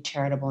 1890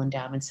 Charitable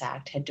Endowments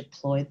Act had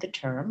deployed the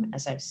term,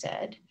 as I've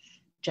said,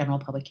 general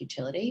public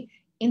utility,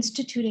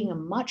 instituting a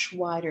much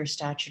wider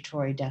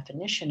statutory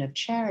definition of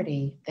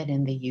charity than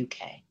in the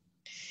UK.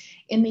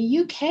 In the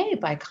UK,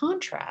 by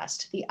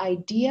contrast, the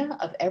idea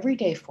of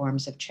everyday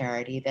forms of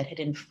charity that had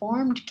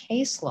informed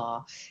case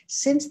law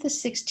since the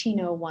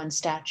 1601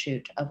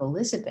 Statute of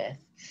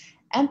Elizabeth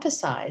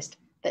emphasized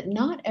that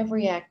not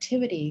every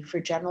activity for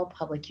general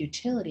public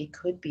utility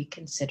could be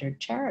considered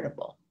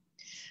charitable.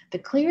 The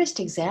clearest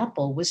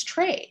example was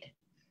trade,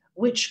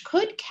 which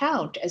could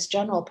count as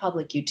general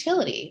public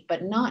utility,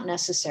 but not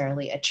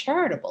necessarily a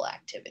charitable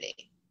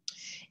activity.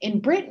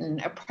 In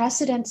Britain, a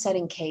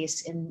precedent-setting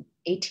case in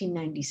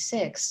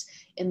 1896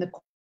 in the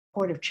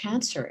Court of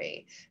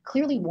Chancery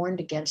clearly warned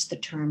against the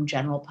term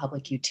general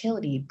public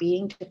utility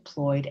being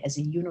deployed as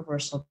a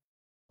universal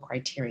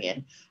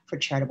criterion for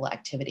charitable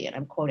activity. And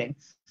I'm quoting,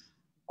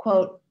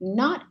 quote,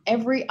 not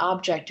every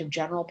object of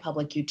general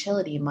public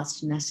utility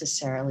must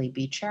necessarily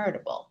be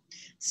charitable.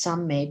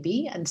 Some may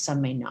be and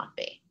some may not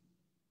be.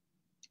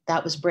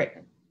 That was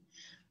Britain.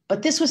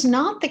 But this was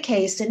not the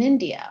case in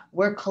India,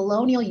 where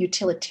colonial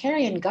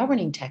utilitarian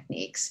governing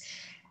techniques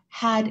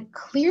had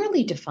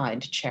clearly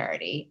defined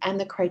charity and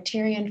the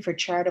criterion for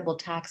charitable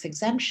tax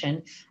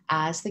exemption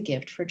as the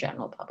gift for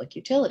general public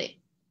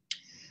utility.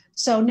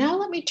 So now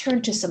let me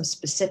turn to some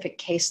specific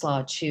case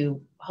law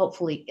to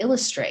hopefully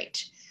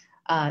illustrate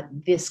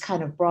this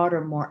kind of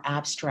broader, more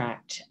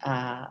abstract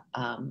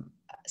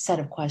set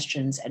of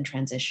questions and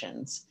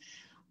transitions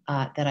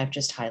that I've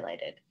just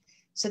highlighted.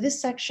 So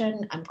this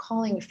section I'm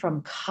calling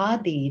From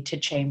Khadi to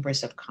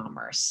Chambers of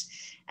Commerce.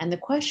 And the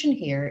question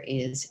here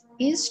is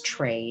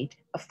trade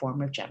a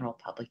form of general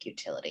public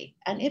utility?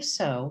 And if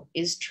so,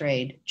 is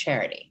trade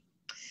charity?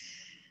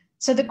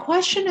 So the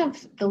question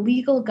of the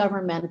legal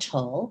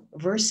governmental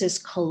versus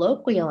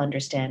colloquial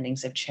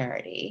understandings of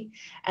charity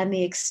and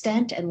the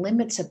extent and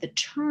limits of the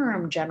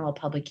term general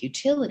public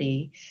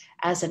utility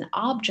as an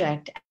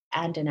object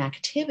and an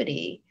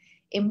activity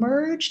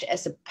emerged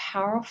as a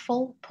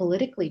powerful,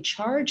 politically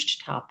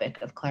charged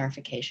topic of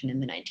clarification in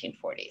the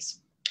 1940s.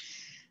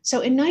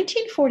 So in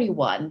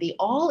 1941, the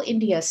All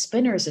India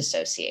Spinners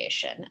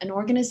Association, an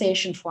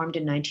organization formed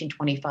in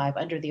 1925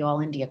 under the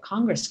All India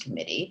Congress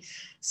Committee,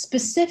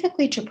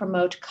 specifically to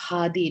promote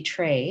khadi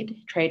trade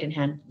in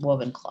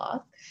hand-woven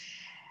cloth,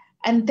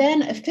 and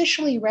then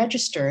officially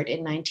registered in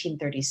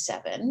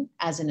 1937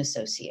 as an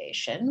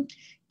association,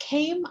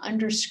 came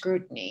under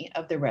scrutiny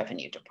of the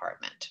Revenue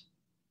Department.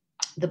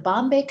 The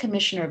Bombay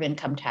Commissioner of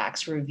Income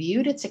Tax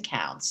reviewed its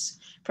accounts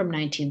from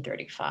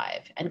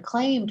 1935 and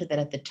claimed that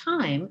at the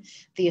time,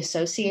 the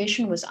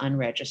association was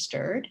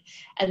unregistered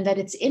and that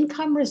its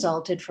income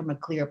resulted from a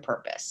clear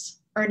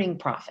purpose, earning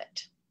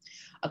profit.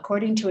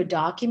 According to a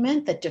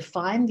document that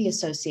defined the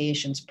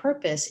association's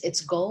purpose,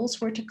 its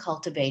goals were to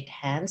cultivate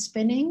hand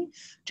spinning,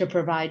 to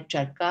provide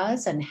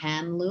charkas and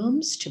hand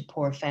looms to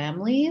poor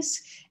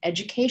families,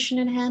 education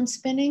in hand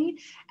spinning,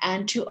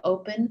 and to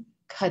open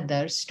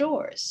khadar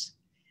stores.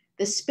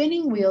 The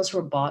spinning wheels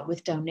were bought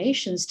with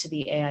donations to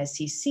the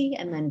AICC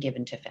and then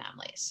given to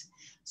families.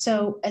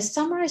 So, as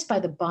summarized by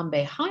the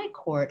Bombay High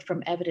Court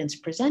from evidence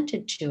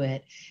presented to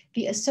it,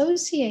 the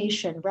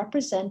association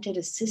represented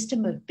a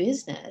system of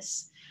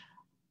business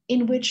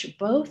in which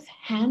both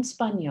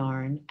hand-spun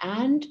yarn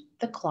and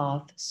the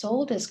cloth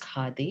sold as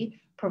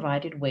khadi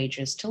provided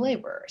wages to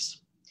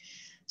laborers.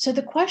 So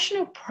the question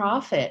of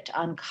profit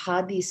on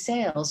khadi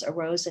sales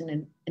arose in the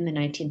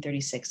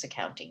 1936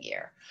 accounting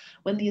year,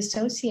 when the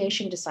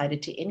association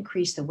decided to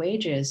increase the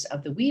wages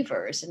of the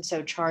weavers and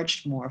so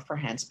charged more for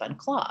hand-spun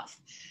cloth.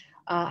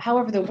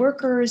 However, the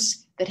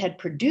workers that had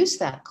produced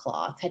that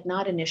cloth had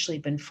not initially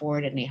been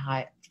forwarded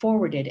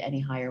any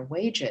higher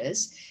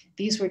wages.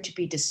 These were to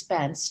be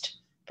dispensed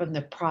from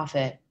the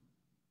profit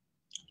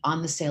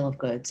on the sale of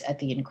goods at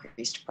the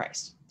increased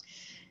price.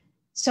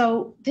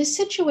 So this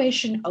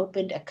situation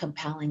opened a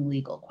compelling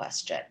legal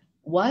question.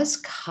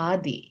 Was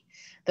khadi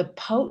the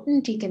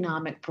potent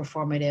economic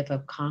performative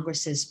of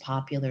Congress's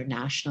popular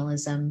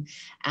nationalism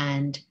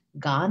and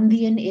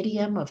Gandhian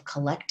idiom of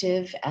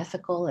collective,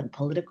 ethical, and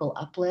political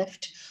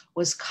uplift?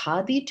 Was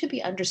khadi to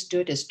be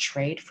understood as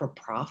trade for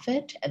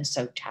profit and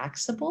so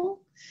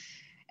taxable?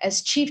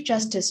 As Chief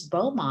Justice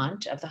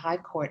Beaumont of the High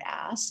Court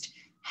asked,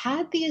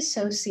 had the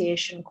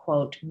association,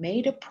 quote,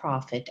 made a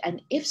profit?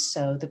 And if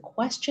so, the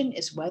question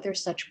is whether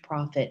such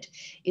profit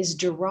is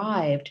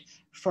derived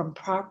from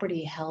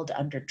property held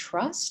under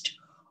trust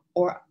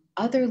or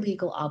other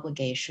legal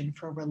obligation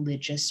for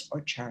religious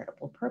or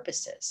charitable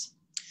purposes.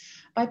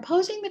 By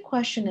posing the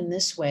question in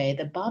this way,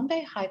 the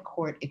Bombay High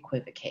Court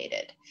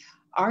equivocated,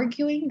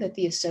 arguing that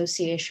the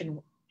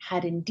association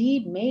had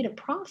indeed made a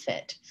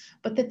profit,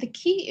 but that the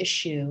key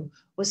issue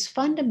was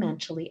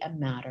fundamentally a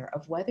matter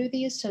of whether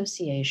the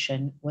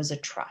association was a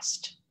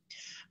trust.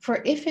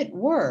 For if it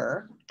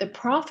were, the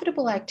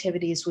profitable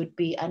activities would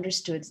be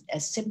understood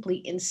as simply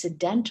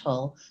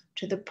incidental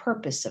to the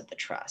purpose of the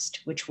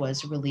trust, which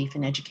was relief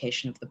and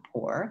education of the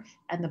poor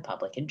and the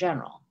public in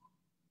general.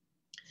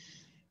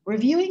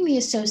 Reviewing the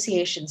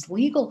association's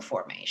legal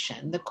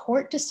formation, the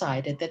court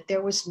decided that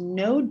there was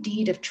no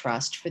deed of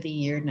trust for the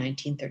year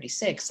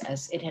 1936,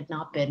 as it had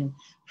not been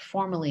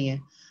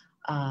formally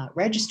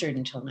registered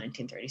until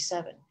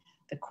 1937.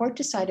 The court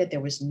decided there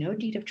was no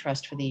deed of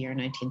trust for the year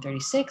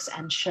 1936,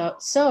 and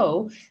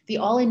so the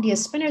All India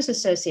Spinners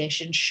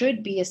Association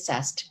should be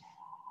assessed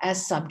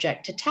as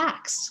subject to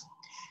tax.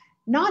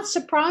 Not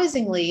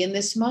surprisingly, in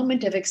this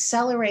moment of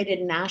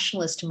accelerated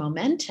nationalist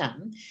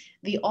momentum,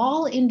 the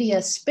All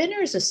India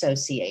Spinners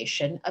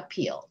Association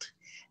appealed.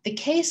 The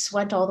case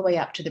went all the way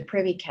up to the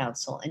Privy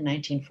Council in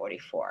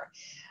 1944.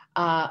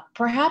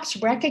 Perhaps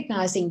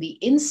recognizing the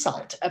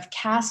insult of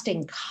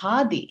casting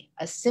khadi,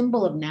 a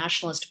symbol of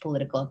nationalist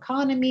political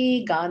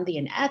economy,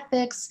 Gandhian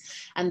ethics,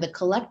 and the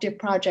collective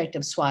project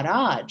of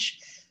Swaraj,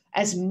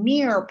 as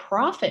mere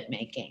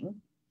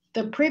profit-making,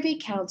 the Privy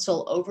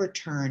Council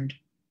overturned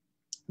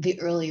the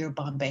earlier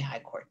Bombay High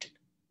Court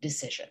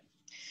decision.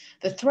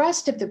 The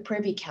thrust of the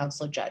Privy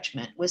Council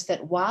judgment was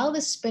that while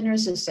the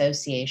Spinners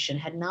Association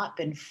had not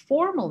been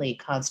formally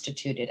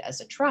constituted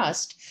as a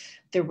trust,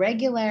 the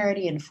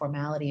regularity and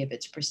formality of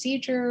its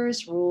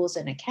procedures, rules,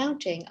 and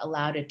accounting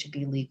allowed it to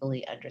be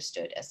legally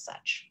understood as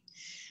such.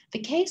 The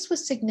case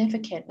was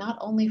significant not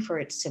only for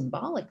its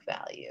symbolic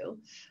value,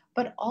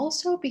 but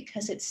also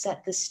because it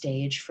set the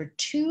stage for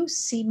two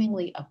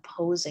seemingly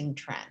opposing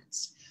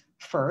trends.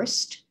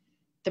 First,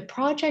 the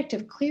project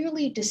of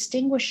clearly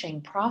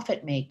distinguishing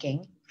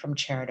profit-making from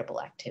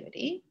charitable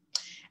activity,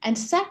 and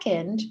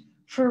second,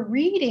 for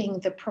reading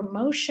the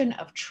promotion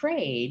of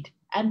trade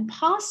and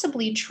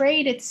possibly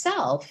trade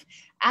itself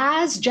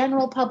as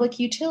general public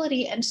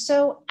utility and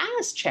so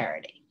as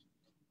charity.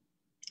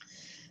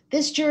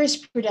 This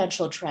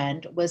jurisprudential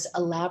trend was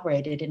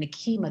elaborated in a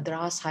key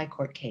Madras High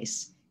Court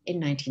case in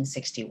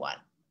 1961.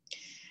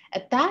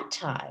 At that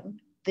time,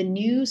 the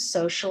new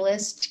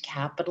socialist,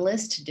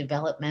 capitalist,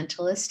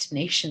 developmentalist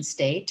nation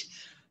state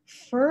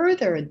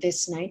furthered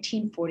this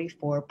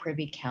 1944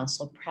 Privy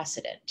Council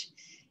precedent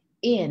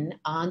in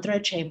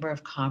Andhra Chamber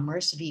of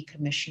Commerce v.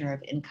 Commissioner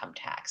of Income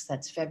Tax.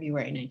 That's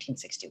February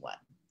 1961.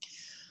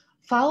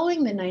 Following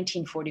the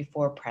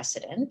 1944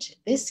 precedent,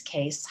 this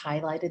case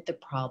highlighted the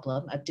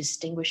problem of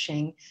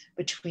distinguishing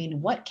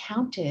between what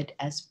counted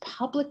as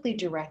publicly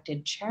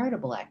directed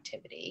charitable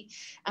activity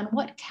and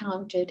what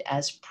counted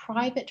as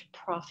private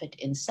profit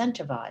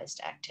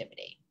incentivized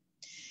activity.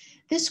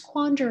 This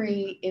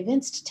quandary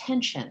evinced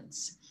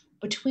tensions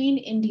between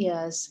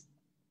India's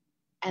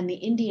and the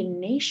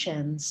Indian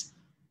nation's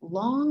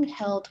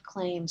long-held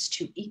claims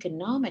to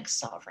economic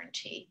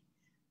sovereignty.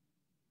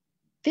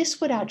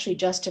 This would actually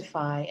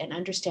justify an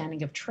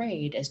understanding of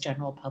trade as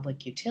general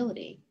public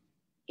utility,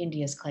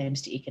 India's claims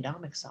to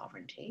economic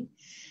sovereignty,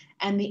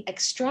 and the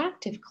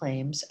extractive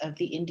claims of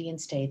the Indian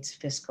state's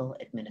fiscal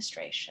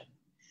administration.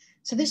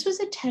 So this was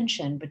a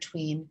tension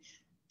between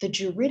the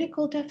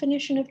juridical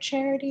definition of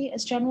charity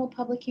as general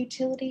public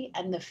utility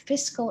and the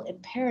fiscal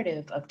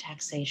imperative of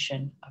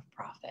taxation of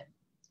profit.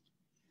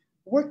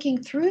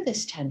 Working through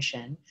this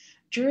tension,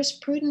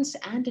 jurisprudence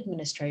and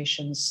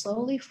administration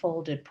slowly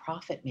folded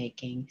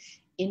profit-making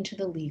into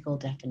the legal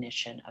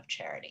definition of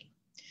charity.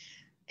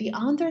 The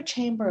Andhra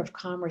Chamber of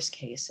Commerce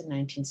case in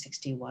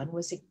 1961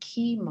 was a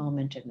key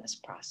moment in this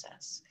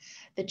process.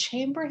 The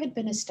chamber had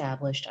been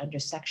established under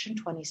Section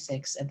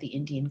 26 of the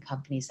Indian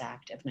Companies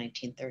Act of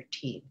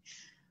 1913.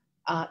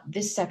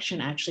 This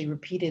section actually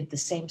repeated the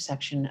same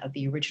section of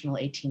the original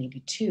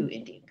 1882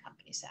 Indian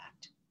Companies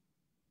Act.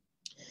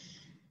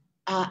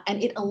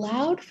 And it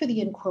allowed for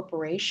the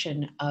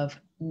incorporation of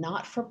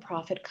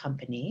not-for-profit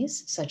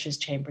companies, such as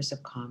chambers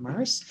of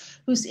commerce,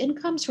 whose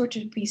incomes were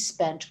to be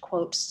spent,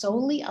 quote,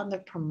 solely on the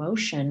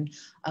promotion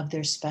of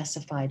their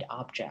specified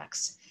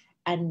objects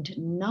and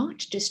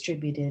not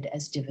distributed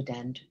as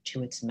dividend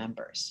to its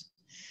members.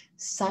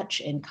 Such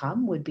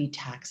income would be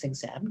tax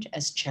exempt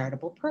as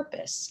charitable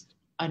purpose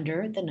under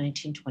the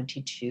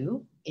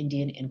 1922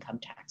 Indian Income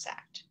Tax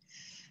Act.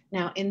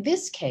 Now, in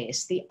this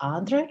case, the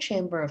Andhra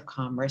Chamber of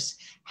Commerce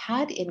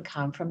had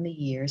income from the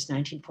years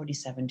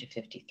 1947 to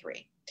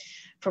 53,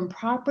 from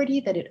property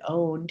that it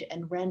owned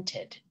and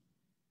rented.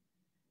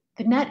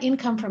 The net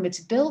income from its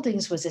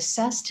buildings was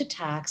assessed to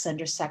tax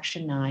under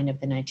Section 9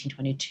 of the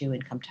 1922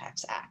 Income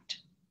Tax Act,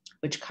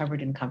 which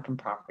covered income from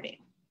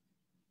property.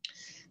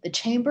 The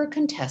chamber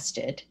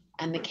contested,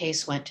 and the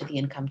case went to the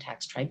Income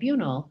Tax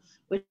Tribunal,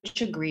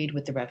 which agreed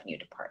with the Revenue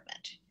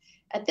Department.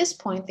 At this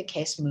point, the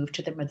case moved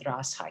to the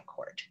Madras High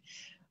Court,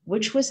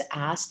 which was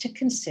asked to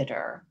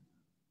consider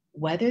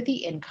whether the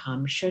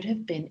income should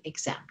have been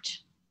exempt,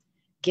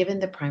 given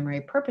the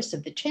primary purpose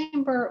of the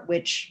chamber,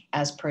 which,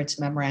 as per its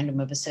memorandum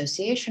of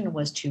association,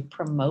 was to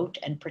promote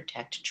and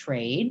protect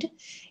trade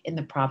in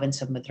the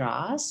province of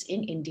Madras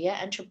in India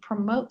and to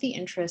promote the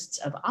interests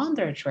of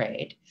Andhra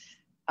trade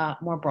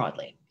more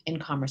broadly in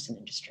commerce and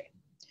industry.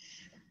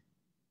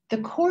 The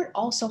court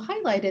also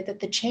highlighted that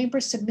the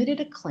chamber submitted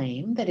a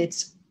claim that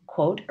its,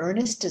 quote,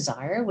 earnest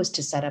desire was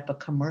to set up a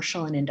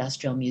commercial and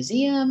industrial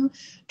museum,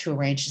 to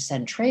arrange to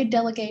send trade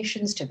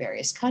delegations to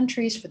various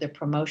countries for the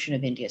promotion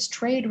of India's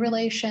trade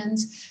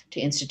relations, to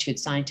institute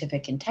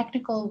scientific and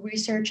technical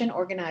research, and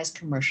organize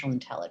commercial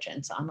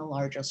intelligence on a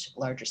larger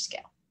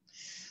scale.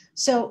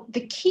 So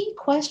the key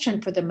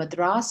question for the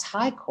Madras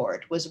High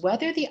Court was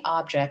whether the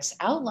objects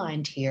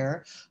outlined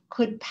here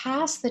could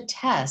pass the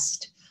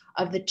test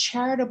of the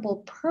charitable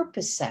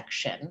purpose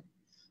section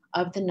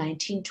of the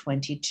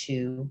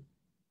 1922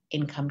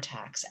 Income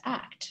Tax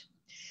Act.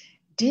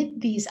 Did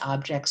these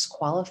objects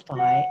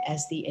qualify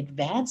as the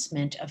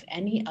advancement of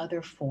any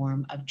other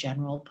form of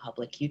general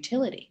public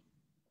utility?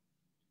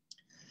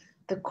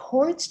 The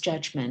court's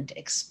judgment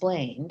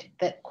explained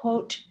that,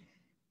 quote,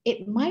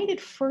 it might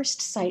at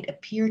first sight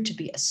appear to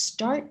be a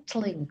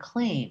startling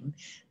claim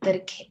that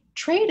a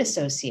trade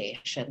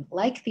association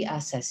like the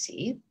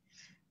SSC,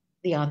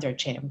 the Andhra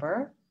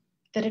Chamber,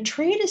 that a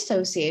trade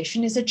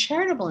association is a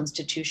charitable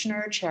institution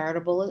or a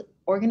charitable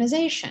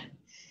organization.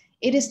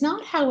 It is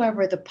not,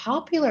 however, the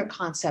popular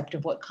concept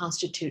of what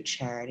constitutes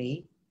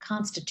charity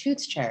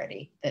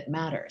that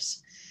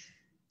matters.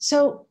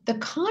 So the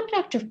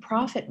conduct of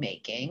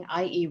profit-making,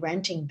 i.e.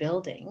 renting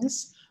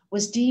buildings,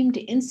 was deemed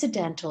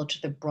incidental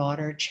to the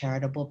broader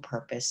charitable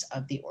purpose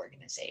of the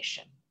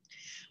organization.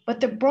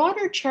 But the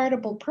broader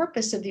charitable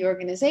purpose of the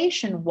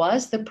organization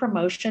was the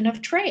promotion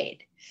of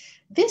trade.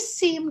 This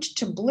seemed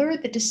to blur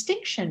the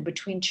distinction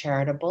between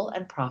charitable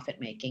and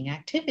profit-making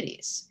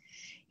activities.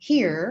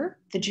 Here,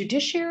 the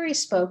judiciary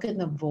spoke in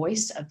the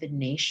voice of the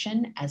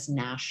nation as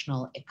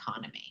national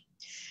economy,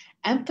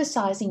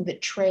 emphasizing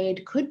that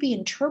trade could be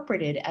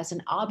interpreted as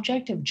an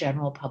object of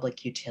general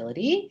public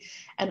utility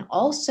and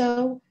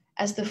also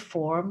as the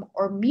form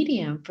or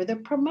medium for the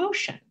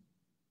promotion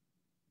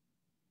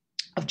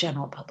of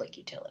general public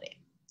utility.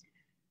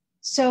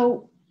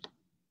 So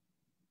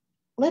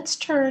let's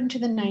turn to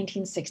the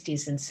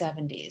 1960s and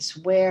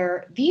 70s,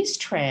 where these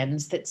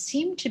trends that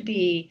seem to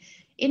be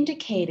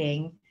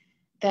indicating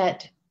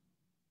that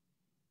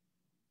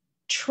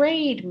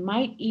trade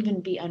might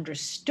even be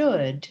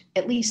understood,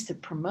 at least the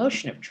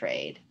promotion of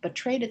trade, but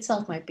trade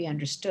itself might be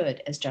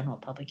understood as general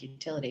public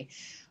utility.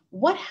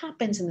 What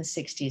happens in the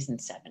 60s and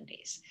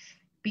 70s?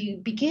 We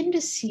begin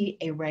to see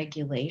a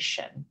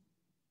regulation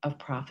of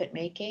profit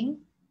making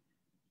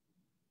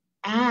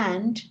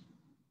and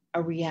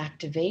a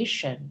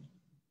reactivation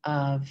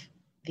of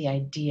the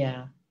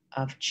idea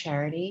of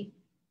charity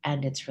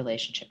and its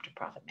relationship to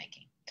profit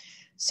making.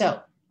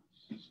 So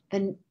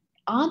the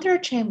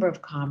Andhra Chamber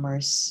of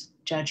Commerce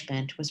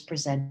judgment was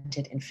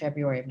presented in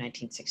February of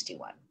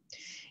 1961.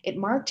 It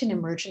marked an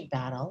emergent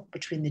battle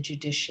between the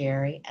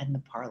judiciary and the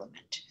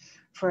parliament,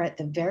 for at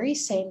the very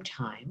same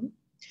time,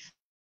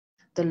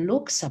 the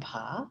Lok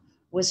Sabha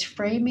was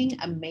framing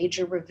a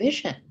major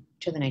revision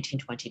to the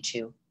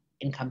 1922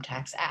 Income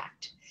Tax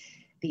Act,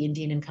 the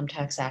Indian Income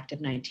Tax Act of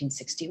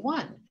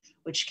 1961,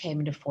 which came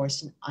into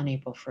force on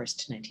April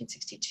 1st,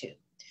 1962.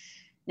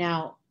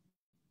 Now,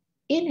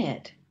 in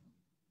it,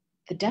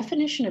 the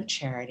definition of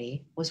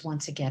charity was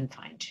once again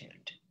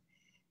fine-tuned.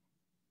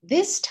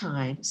 This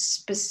time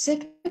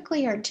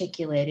specifically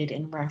articulated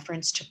in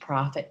reference to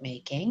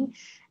profit-making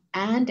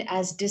and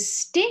as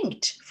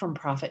distinct from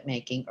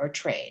profit-making or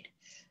trade.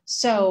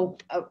 So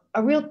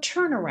a real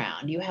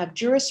turnaround. You have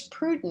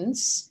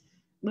jurisprudence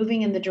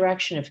moving in the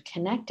direction of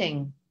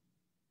connecting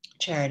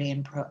charity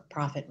and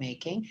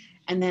profit-making,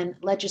 and then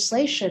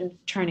legislation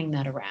turning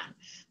that around.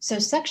 So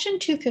Section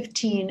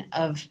 215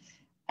 of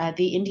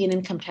the Indian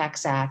Income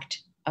Tax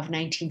Act of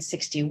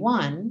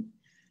 1961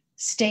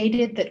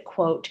 stated that,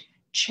 quote,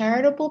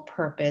 charitable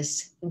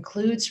purpose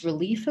includes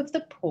relief of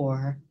the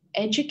poor,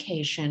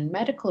 education,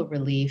 medical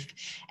relief,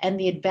 and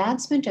the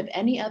advancement of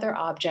any other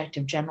object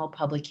of general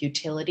public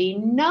utility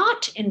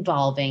not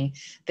involving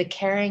the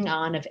carrying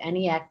on of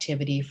any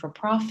activity for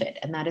profit.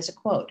 And that is a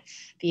quote,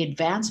 the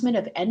advancement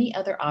of any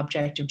other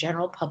object of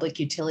general public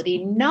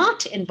utility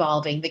not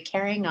involving the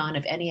carrying on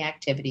of any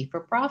activity for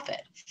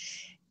profit.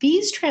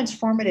 These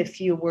transformative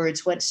few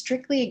words went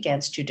strictly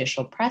against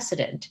judicial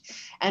precedent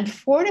and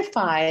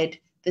fortified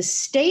the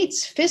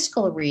state's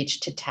fiscal reach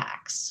to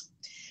tax.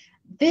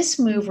 This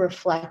move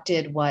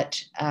reflected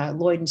what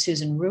Lloyd and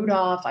Susan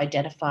Rudolph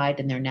identified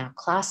in their now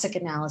classic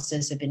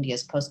analysis of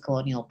India's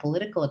post-colonial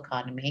political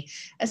economy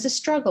as a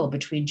struggle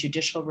between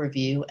judicial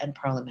review and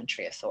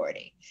parliamentary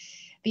authority.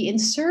 The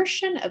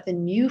insertion of the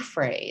new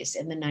phrase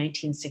in the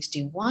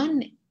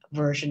 1961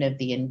 version of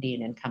the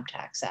Indian Income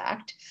Tax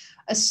Act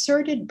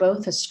asserted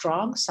both a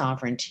strong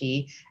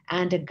sovereignty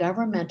and a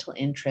governmental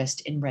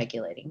interest in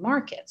regulating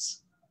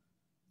markets.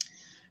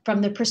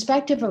 From the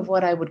perspective of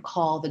what I would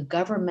call the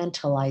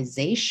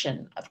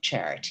governmentalization of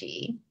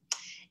charity,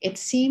 it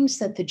seems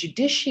that the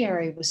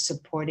judiciary was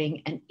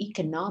supporting an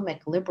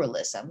economic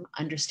liberalism,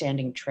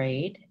 understanding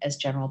trade as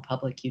general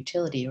public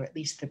utility, or at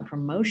least the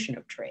promotion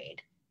of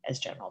trade as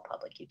general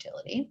public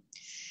utility.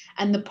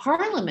 And the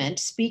parliament,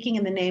 speaking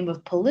in the name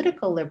of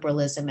political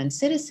liberalism and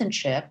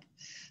citizenship,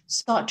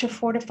 sought to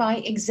fortify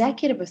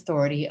executive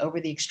authority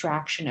over the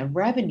extraction of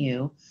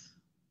revenue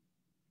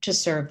to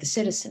serve the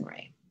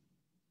citizenry.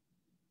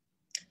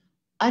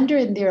 Under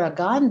Indira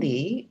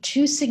Gandhi,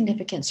 two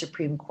significant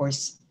Supreme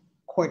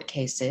Court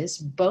cases,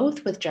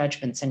 both with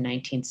judgments in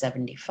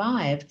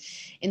 1975,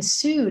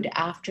 ensued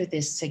after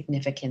this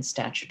significant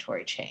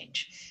statutory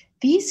change.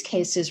 These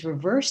cases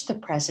reversed the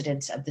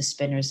precedents of the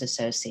Spinners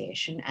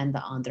Association and the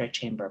Andhra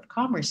Chamber of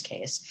Commerce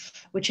case,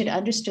 which had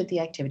understood the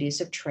activities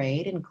of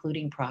trade,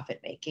 including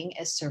profit-making,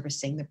 as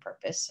servicing the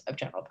purpose of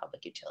general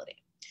public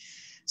utility.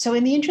 So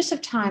in the interest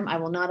of time, I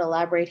will not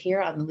elaborate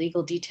here on the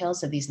legal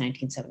details of these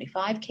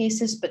 1975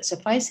 cases, but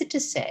suffice it to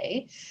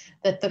say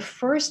that the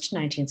first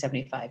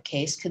 1975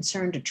 case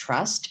concerned a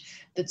trust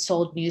that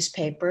sold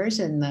newspapers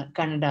in the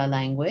Kannada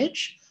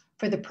language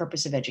for the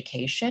purpose of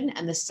education,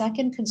 and the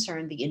second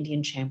concerned the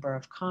Indian Chamber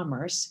of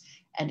Commerce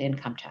and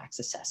income tax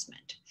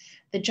assessment.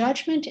 The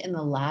judgment in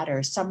the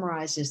latter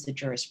summarizes the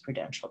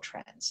jurisprudential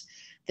trends.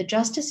 The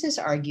justices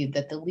argued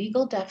that the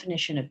legal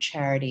definition of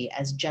charity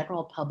as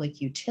general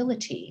public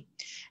utility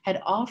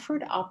had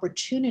offered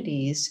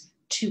opportunities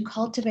to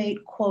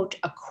cultivate, quote,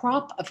 a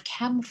crop of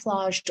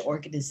camouflaged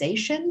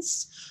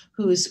organizations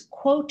whose,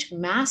 quote,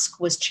 mask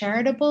was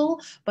charitable,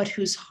 but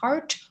whose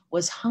heart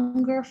was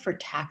hunger for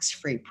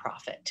tax-free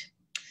profit.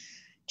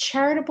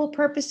 Charitable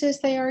purposes,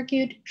 they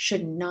argued,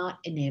 should not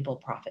enable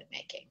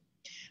profit-making.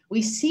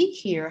 We see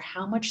here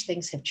how much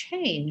things have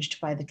changed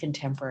by the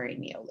contemporary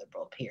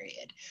neoliberal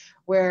period,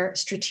 where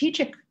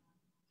strategic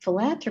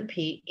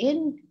philanthropy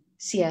in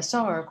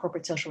CSR,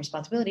 corporate social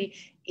responsibility,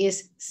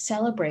 is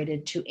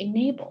celebrated to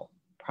enable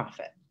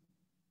profit.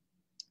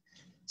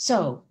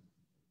 So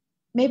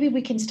maybe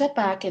we can step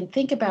back and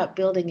think about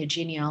building a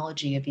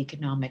genealogy of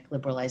economic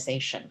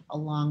liberalization, a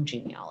long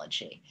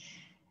genealogy.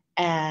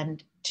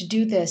 And to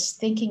do this,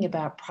 thinking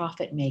about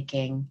profit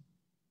making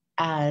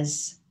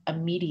as a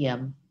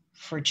medium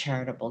for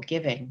charitable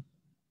giving,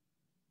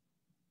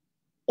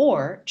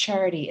 or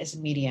charity as a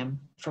medium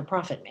for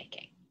profit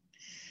making.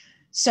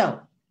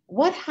 So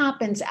what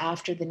happens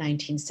after the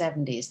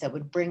 1970s that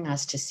would bring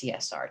us to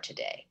CSR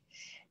today?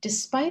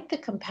 Despite the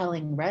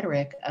compelling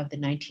rhetoric of the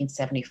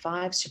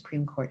 1975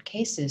 Supreme Court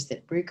cases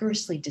that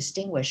rigorously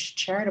distinguished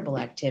charitable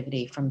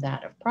activity from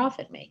that of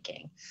profit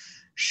making,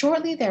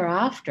 shortly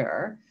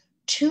thereafter,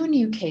 two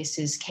new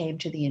cases came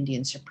to the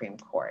Indian Supreme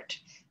Court.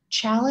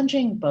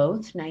 challenging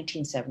both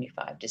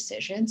 1975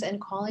 decisions and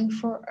calling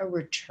for a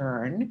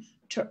return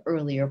to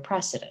earlier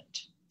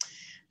precedent.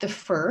 The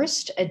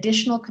first,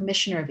 Additional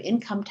Commissioner of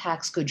Income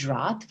Tax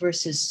Gujarat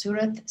versus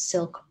Surat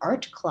Silk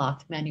Art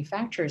Cloth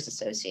Manufacturers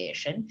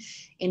Association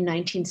in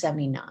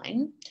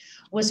 1979,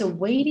 was a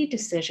weighty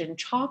decision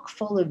chock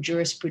full of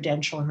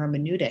jurisprudential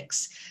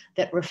hermeneutics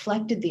that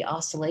reflected the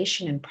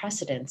oscillation in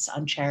precedents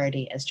on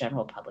charity as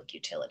general public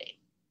utility.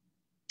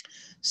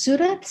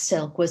 Surat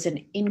Silk was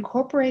an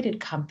incorporated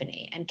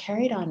company and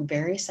carried on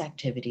various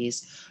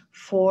activities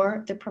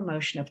for the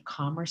promotion of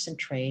commerce and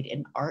trade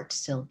in art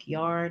silk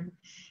yarn,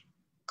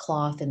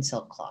 cloth, and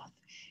silk cloth.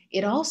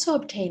 It also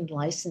obtained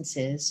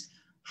licenses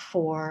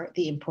for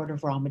the import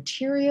of raw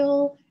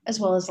material, as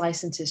well as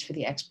licenses for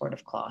the export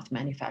of cloth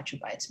manufactured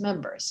by its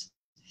members.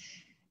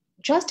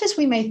 Just as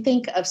we may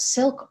think of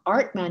silk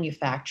art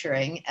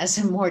manufacturing as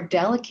a more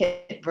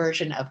delicate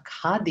version of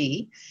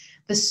khadi,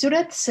 the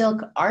Surat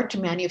Silk Art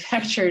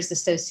Manufacturers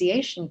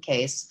Association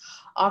case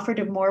offered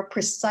a more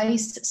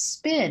precise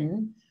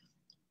spin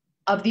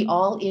of the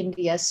All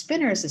India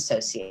Spinners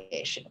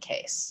Association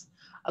case.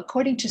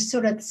 According to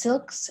Surat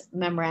Silk's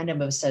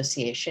Memorandum of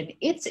Association,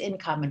 its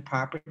income and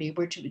property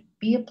were to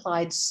be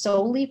applied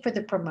solely for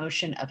the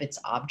promotion of its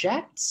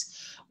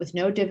objects, with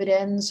no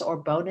dividends or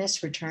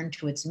bonus returned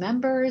to its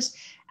members,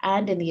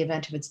 and in the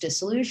event of its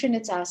dissolution,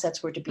 its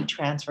assets were to be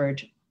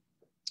transferred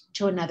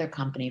to another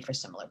company for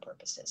similar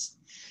purposes.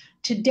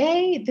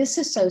 Today, this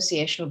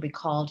association would be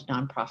called a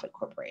nonprofit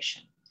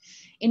corporation.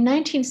 In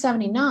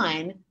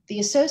 1979, the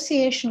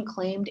association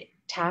claimed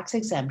tax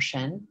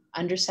exemption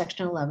under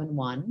Section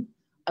 11(1)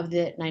 of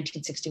the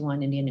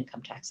 1961 Indian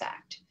Income Tax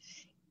Act,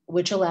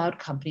 which allowed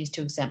companies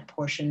to exempt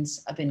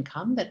portions of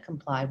income that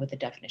comply with the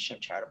definition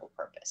of charitable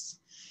purpose.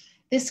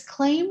 This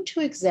claim to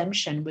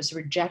exemption was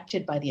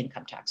rejected by the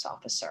income tax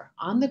officer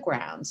on the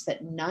grounds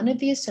that none of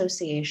the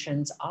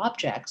association's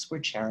objects were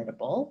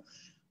charitable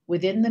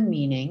within the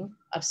meaning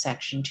of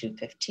Section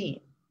 215,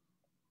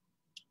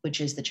 which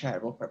is the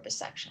charitable purpose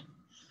section.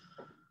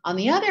 On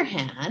the other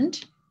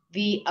hand,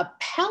 the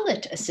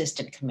appellate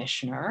assistant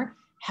commissioner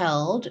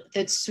held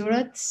that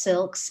Surat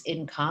Silk's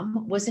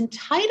income was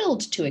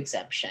entitled to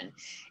exemption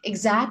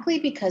exactly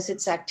because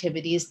its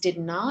activities did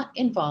not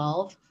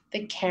involve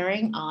the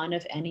carrying on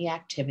of any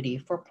activity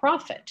for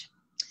profit.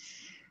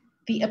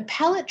 The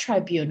appellate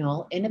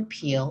tribunal in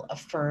appeal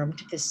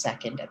affirmed this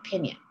second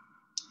opinion.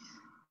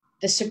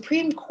 The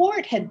Supreme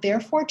Court had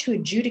therefore to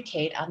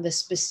adjudicate on the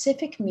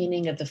specific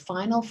meaning of the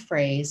final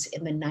phrase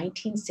in the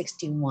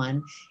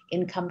 1961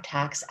 Income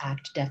Tax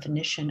Act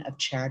definition of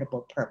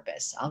charitable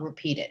purpose. I'll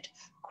repeat it.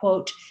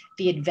 Quote,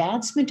 the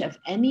advancement of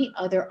any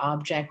other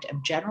object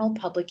of general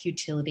public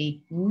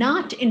utility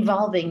not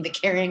involving the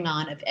carrying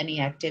on of any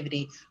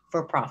activity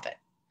for profit.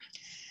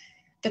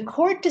 The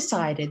court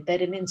decided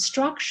that an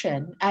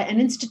institution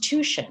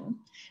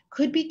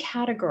could be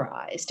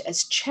categorized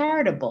as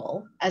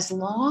charitable as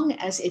long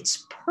as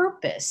its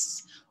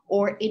purpose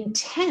or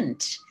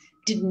intent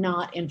did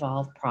not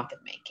involve profit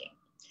making.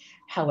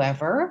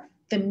 However,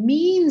 the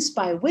means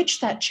by which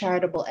that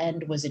charitable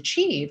end was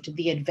achieved,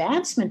 the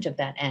advancement of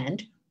that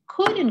end,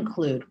 could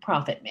include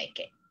profit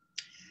making.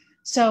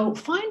 So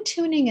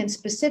fine-tuning and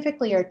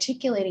specifically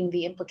articulating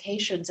the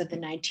implications of the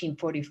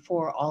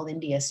 1944 All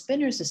India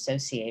Spinners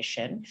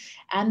Association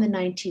and the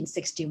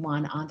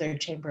 1961 Andhra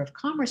Chamber of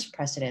Commerce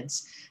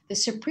precedents, the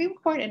Supreme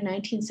Court in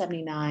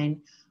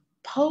 1979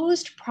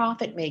 posed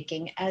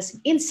profit-making as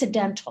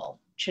incidental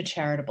to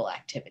charitable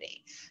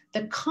activity.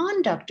 The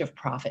conduct of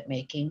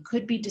profit-making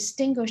could be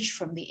distinguished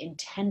from the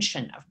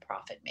intention of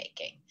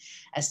profit-making.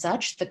 As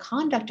such, the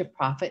conduct of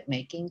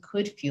profit-making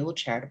could fuel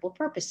charitable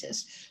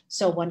purposes.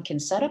 So one can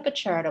set up a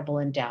charitable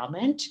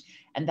endowment,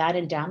 and that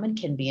endowment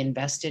can be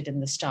invested in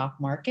the stock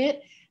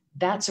market.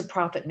 That's a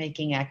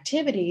profit-making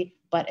activity,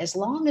 but as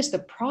long as the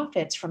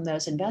profits from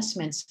those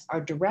investments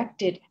are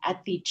directed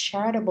at the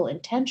charitable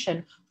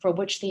intention for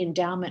which the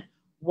endowment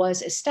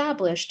was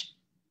established,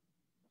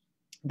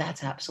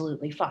 that's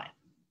absolutely fine.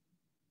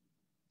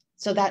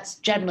 So that's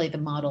generally the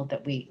model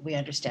that we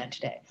understand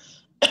today.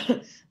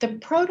 The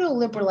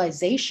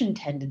proto-liberalization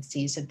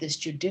tendencies of this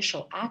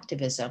judicial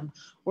activism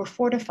were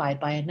fortified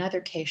by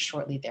another case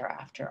shortly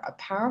thereafter, a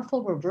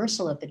powerful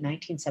reversal of the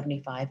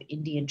 1975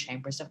 Indian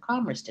Chambers of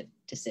Commerce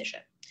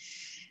decision.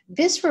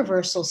 This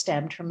reversal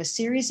stemmed from a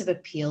series of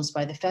appeals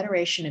by the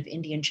Federation of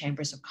Indian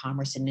Chambers of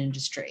Commerce and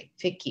Industry,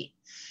 FICCI.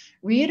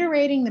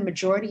 Reiterating the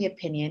majority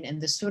opinion in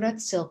the Surat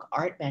Silk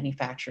Art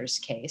Manufacturers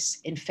case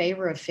in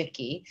favor of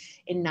FICCI,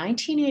 in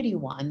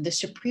 1981, the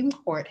Supreme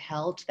Court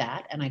held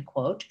that, and I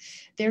quote,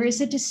 there is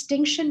a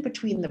distinction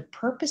between the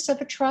purpose of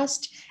a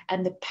trust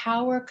and the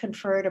power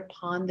conferred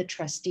upon the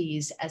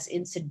trustees as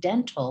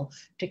incidental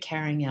to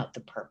carrying out the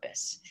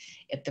purpose.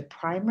 If the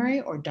primary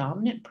or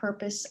dominant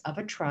purpose of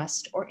a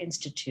trust or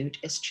institute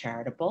is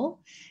charitable,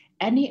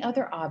 any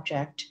other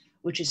object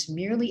which is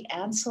merely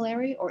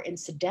ancillary or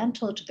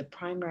incidental to the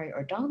primary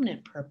or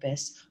dominant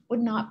purpose would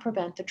not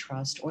prevent the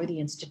trust or the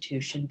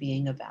institution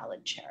being a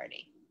valid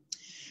charity.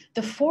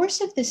 The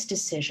force of this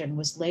decision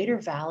was later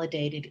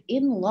validated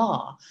in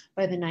law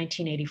by the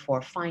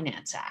 1984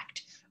 Finance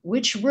Act,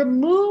 which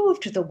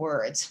removed the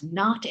words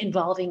 "not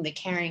involving the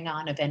carrying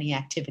on of any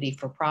activity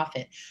for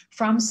profit"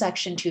 from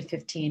Section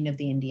 215 of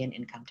the Indian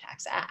Income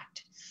Tax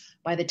Act.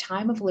 By the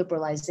time of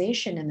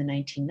liberalization in the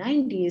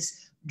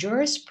 1990s,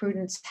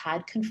 jurisprudence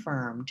had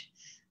confirmed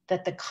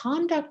that the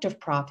conduct of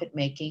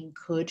profit-making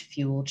could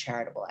fuel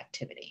charitable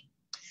activity.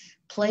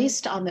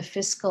 Placed on the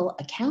fiscal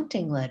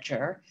accounting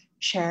ledger,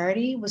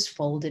 charity was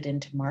folded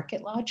into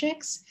market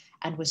logics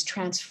and was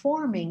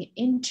transforming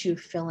into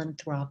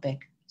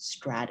philanthropic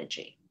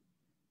strategy.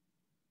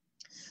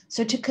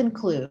 So to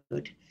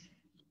conclude,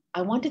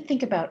 I want to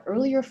think about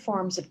earlier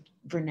forms of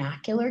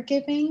vernacular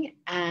giving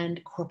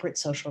and corporate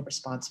social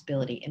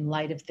responsibility in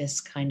light of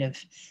this kind of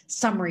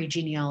summary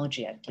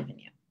genealogy I've given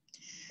you.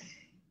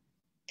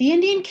 The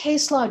Indian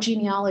case law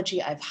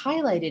genealogy I've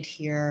highlighted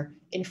here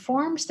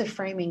informs the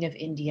framing of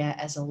India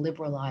as a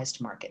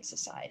liberalized market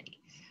society.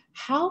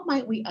 How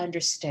might we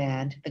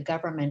understand the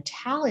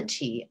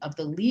governmentality of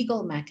the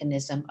legal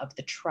mechanism of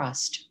the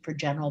trust for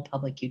general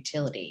public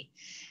utility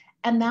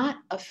and that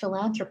of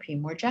philanthropy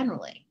more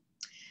generally?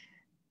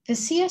 The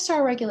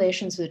CSR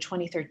regulations of the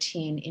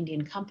 2013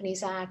 Indian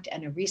Companies Act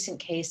and a recent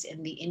case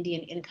in the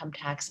Indian Income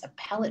Tax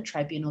Appellate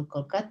Tribunal,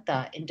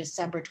 Kolkata, in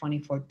December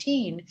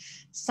 2014,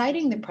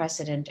 citing the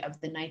precedent of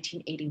the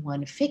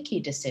 1981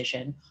 FICCI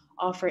decision,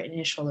 offer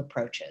initial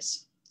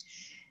approaches.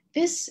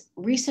 This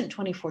recent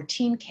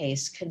 2014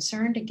 case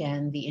concerned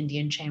again the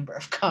Indian Chamber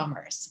of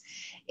Commerce.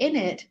 In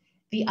it,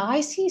 the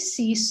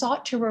ICC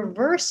sought to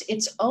reverse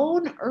its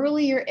own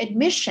earlier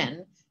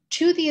admission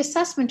to the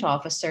assessment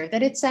officer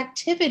that its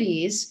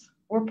activities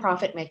were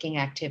profit-making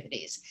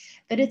activities,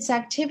 that its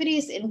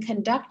activities in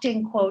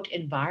conducting, quote,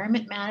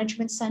 environment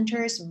management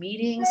centers,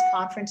 meetings,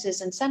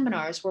 conferences, and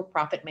seminars were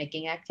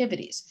profit-making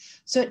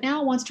activities. So it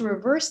now wants to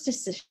reverse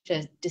this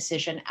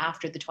decision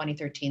after the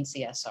 2013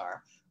 CSR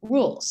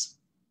rules.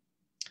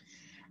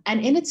 And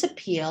in its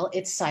appeal,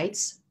 it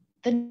cites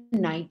the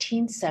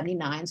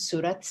 1979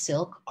 Surat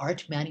Silk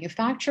art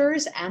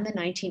manufacturers and the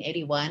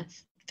 1981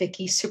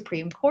 FICCI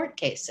Supreme Court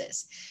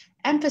cases,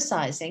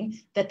 emphasizing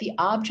that the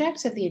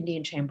objects of the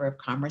Indian Chamber of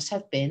Commerce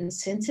have been,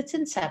 since its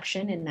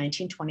inception in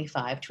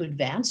 1925, to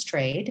advance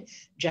trade,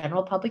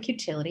 general public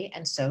utility,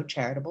 and so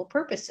charitable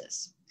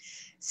purposes.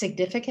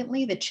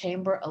 Significantly, the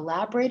Chamber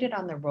elaborated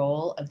on the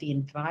role of the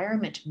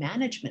Environment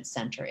Management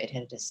Center it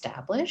had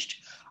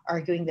established,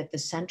 arguing that the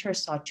center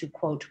sought to,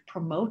 quote,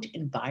 promote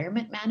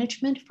environment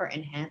management for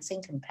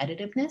enhancing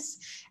competitiveness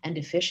and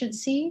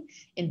efficiency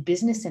in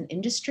business and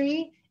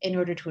industry in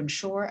order to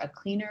ensure a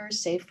cleaner,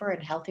 safer,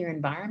 and healthier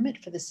environment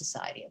for the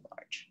society at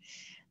large.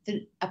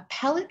 The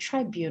appellate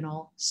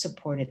tribunal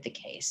supported the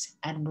case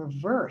and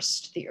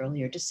reversed the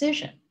earlier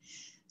decision.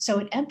 So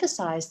it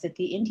emphasized that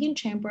the Indian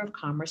Chamber of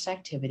Commerce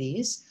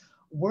activities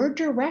were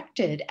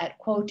directed at,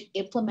 quote,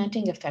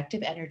 implementing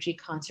effective energy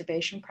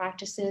conservation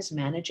practices,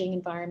 managing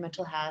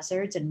environmental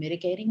hazards, and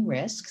mitigating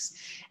risks,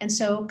 and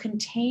so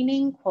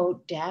containing,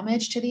 quote,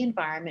 damage to the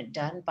environment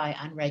done by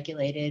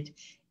unregulated,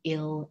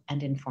 ill,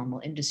 and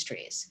informal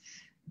industries.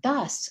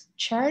 Thus,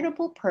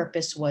 charitable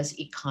purpose was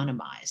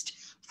economized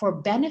for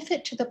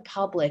benefit to the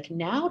public,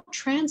 now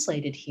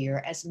translated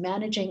here as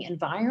managing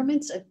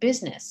environments of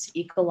business,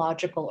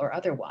 ecological or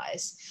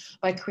otherwise,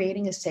 by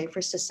creating a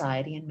safer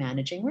society and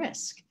managing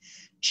risk.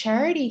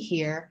 Charity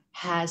here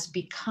has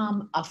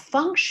become a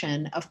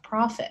function of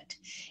profit.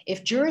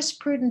 If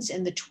jurisprudence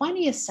in the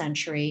 20th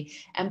century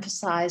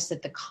emphasized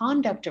that the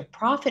conduct of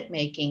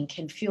profit-making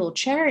can fuel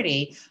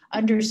charity,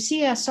 under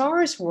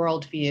CSR's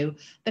worldview,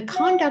 the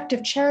conduct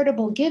of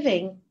charitable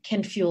giving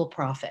can fuel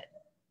profit.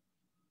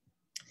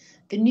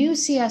 The new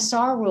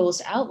CSR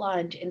rules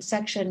outlined in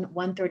Section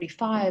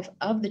 135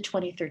 of the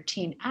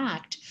 2013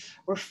 Act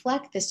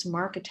reflect this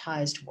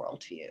marketized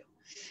worldview.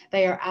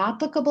 They are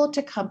applicable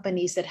to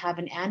companies that have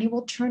an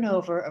annual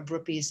turnover of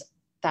rupees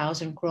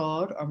 1,000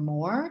 crore or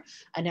more,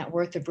 a net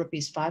worth of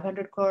rupees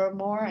 500 crore or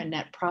more, and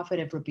net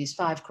profit of rupees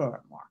 5 crore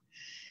or more.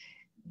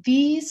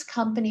 These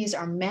companies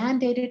are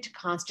mandated to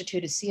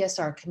constitute a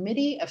CSR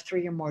committee of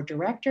 3 or more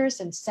directors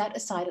and set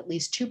aside at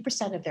least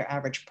 2% of their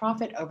average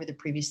profit over the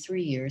previous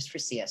 3 years for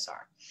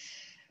CSR.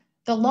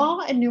 The law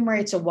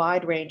enumerates a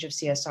wide range of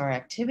CSR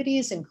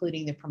activities,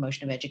 including the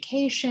promotion of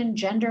education,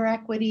 gender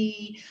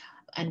equity,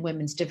 and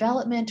women's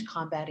development,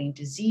 combating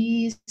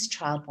disease,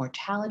 child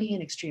mortality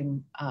and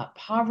extreme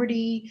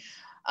poverty,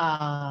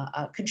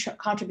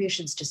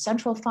 contributions to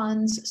central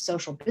funds,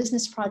 social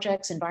business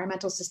projects,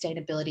 environmental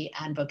sustainability,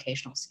 and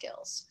vocational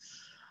skills.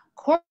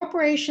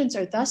 Corporations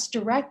are thus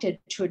directed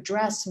to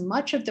address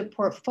much of the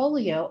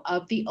portfolio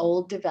of the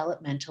old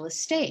developmental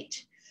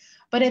estate.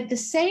 But at the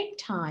same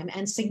time,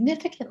 and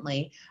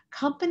significantly,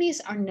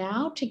 companies are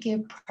now to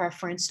give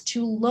preference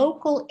to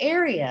local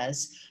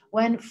areas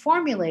when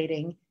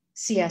formulating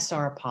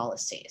CSR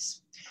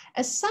policies.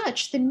 As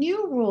such, the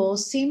new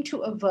rules seem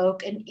to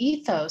evoke an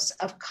ethos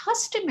of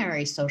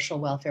customary social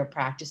welfare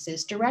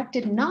practices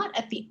directed not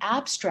at the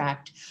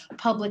abstract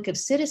public of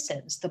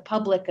citizens, the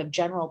public of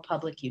general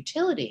public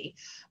utility,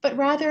 but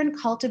rather in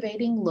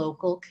cultivating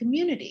local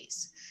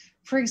communities.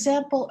 For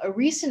example, a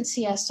recent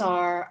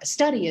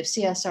study of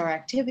CSR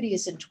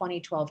activities in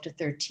 2012 to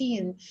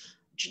 13,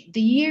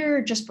 the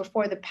year just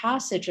before the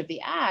passage of the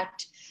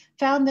act,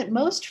 found that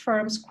most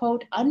firms,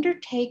 quote,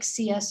 undertake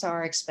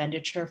CSR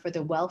expenditure for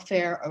the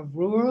welfare of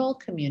rural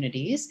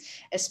communities,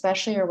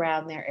 especially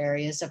around their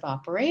areas of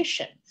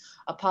operation.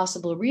 A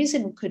possible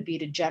reason could be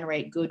to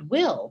generate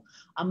goodwill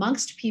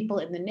amongst people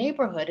in the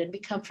neighborhood and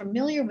become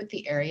familiar with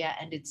the area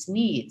and its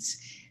needs,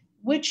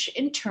 which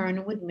in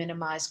turn would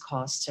minimize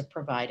costs of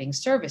providing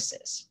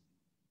services.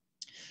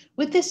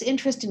 With this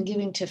interest in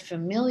giving to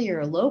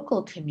familiar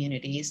local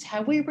communities,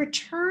 have we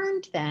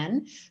returned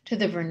then to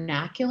the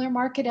vernacular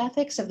market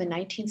ethics of the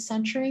 19th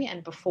century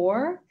and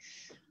before?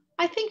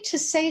 I think to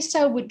say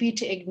so would be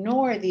to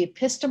ignore the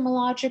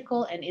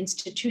epistemological and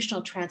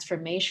institutional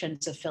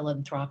transformations of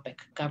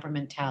philanthropic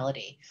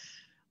governmentality,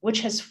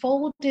 which has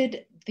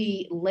folded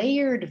the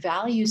layered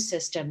value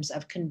systems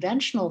of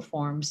conventional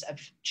forms of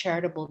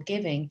charitable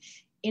giving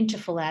into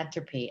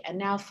philanthropy, and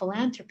now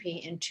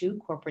philanthropy into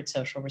corporate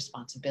social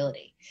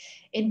responsibility.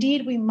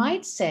 Indeed, we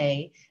might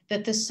say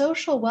that the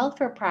social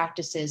welfare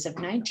practices of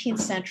 19th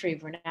century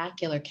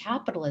vernacular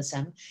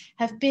capitalism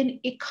have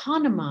been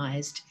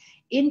economized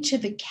into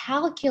the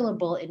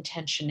calculable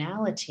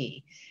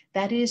intentionality,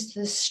 that is,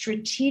 the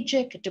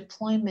strategic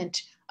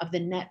deployment of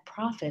the net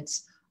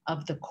profits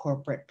of the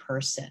corporate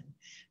person.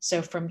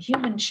 So from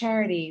human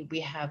charity, we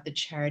have the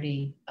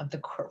charity of the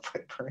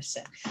corporate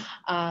person.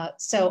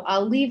 So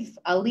I'll leave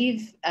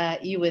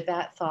you with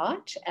that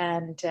thought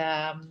and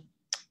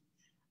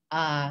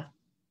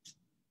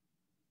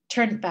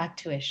turn it back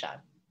to Ishan.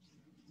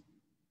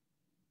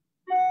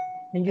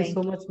 Thank you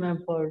so much,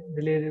 ma'am, for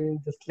delivering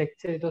this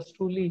lecture. It was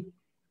truly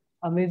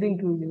amazing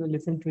to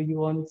listen to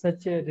you on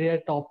such a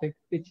rare topic,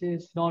 which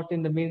is not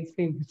in the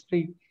mainstream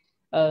history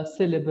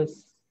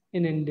syllabus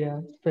in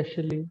India,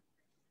 especially.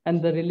 And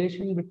the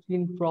relation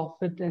between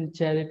profit and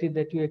charity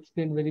that you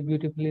explained very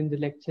beautifully in the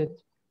lecture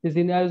is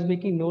I was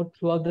making note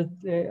throughout the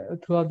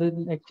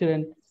lecture,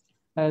 and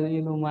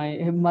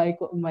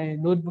my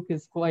notebook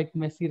is quite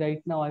messy right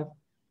now.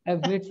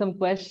 I've made some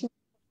questions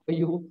for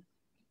you.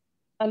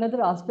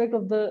 Another aspect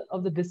of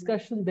the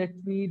discussion that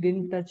we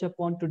didn't touch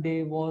upon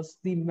today was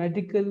the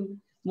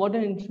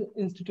modern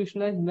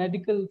institutionalized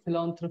medical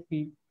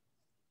philanthropy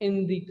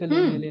in the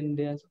colonial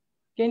India.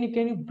 Can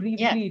you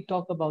briefly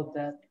talk about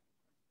that?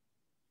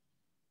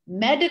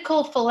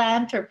 Medical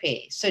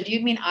philanthropy. So do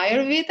you mean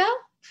Ayurveda?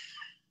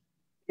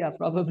 Yeah,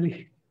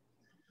 probably.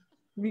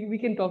 We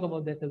can talk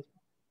about that as well.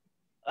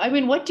 I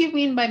mean, what do you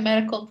mean by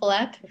medical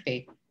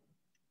philanthropy?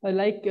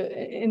 Like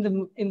in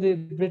the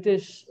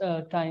British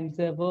times,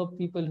 there were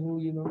people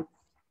who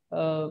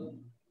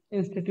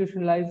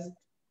institutionalized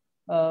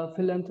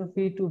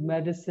philanthropy to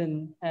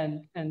medicine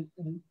and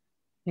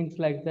things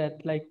like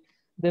that. Like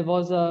there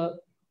was a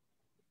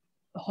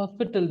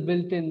hospital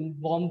built in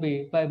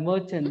Bombay by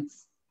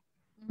merchants.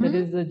 That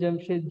is the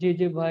Jamshed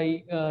J.J.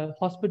 Bhai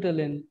Hospital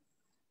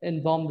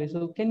in Bombay.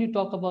 So can you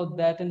talk about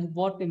that and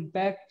what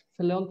impact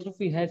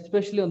philanthropy had,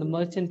 especially on the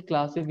merchant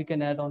class, if we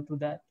can add on to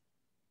that?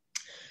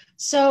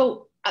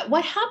 So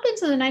what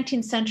happens in the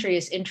 19th century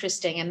is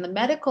interesting, and the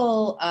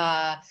medical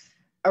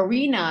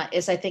arena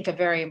is, I think, a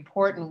very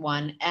important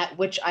one, at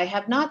which I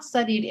have not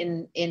studied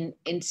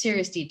in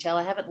serious detail.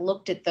 I haven't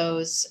looked at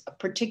those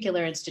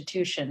particular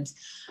institutions.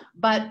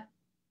 But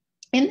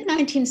in the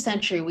 19th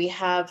century, we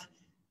have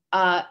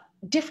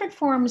different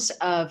forms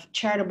of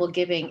charitable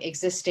giving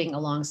existing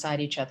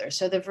alongside each other.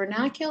 So the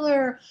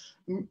vernacular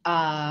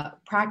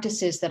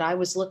practices that I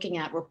was looking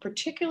at were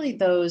particularly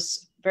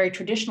those very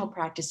traditional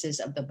practices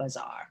of the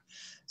bazaar.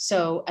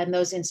 So, and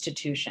those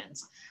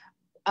institutions.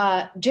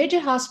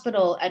 JJ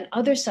Hospital and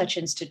other such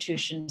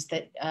institutions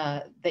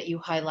that you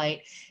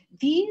highlight,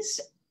 these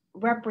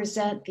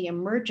represent the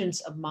emergence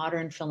of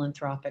modern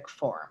philanthropic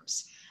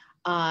forms.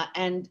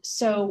 And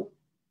so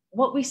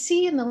what we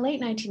see in the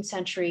late 19th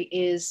century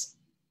is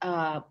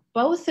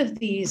both of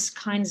these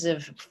kinds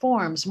of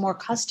forms, more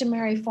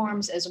customary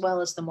forms as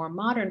well as the more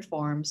modern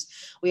forms.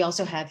 We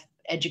also have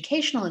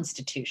educational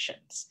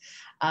institutions.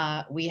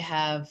 We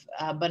have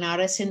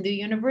Banaras Hindu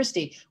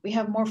University. We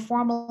have more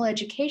formal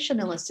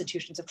educational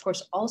institutions, of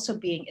course, also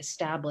being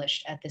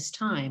established at this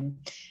time,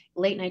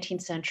 late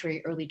 19th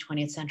century, early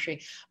 20th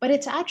century. But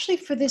it's actually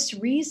for this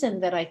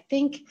reason that I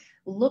think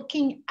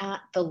looking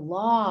at the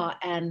law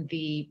and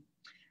the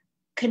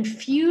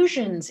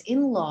confusions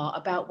in law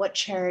about what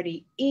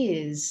charity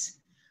is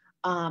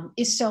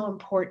so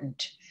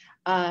important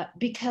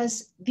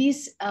because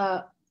these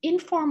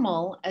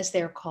informal, as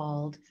they're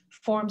called,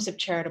 forms of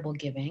charitable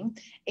giving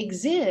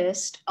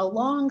exist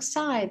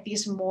alongside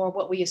these more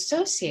what we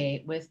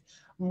associate with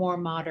more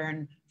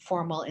modern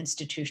formal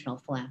institutional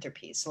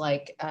philanthropies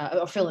like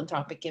or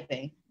philanthropic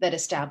giving that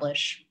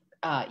establish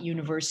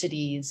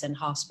universities and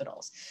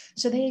hospitals.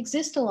 So they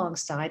exist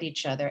alongside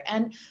each other.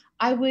 And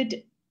I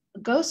would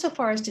go so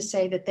far as to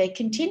say that they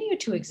continue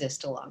to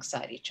exist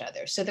alongside each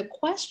other. So the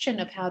question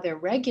of how they're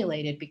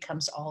regulated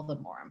becomes all the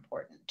more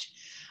important.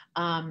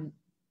 And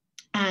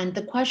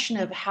the question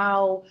of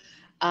how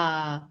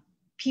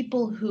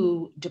people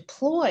who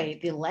deploy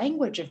the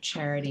language of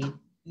charity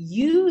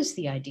use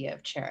the idea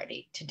of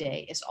charity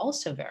today is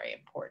also very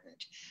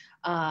important.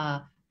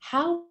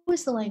 How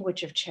is the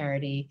language of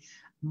charity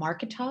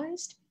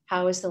marketized?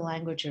 How is the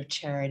language of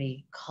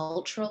charity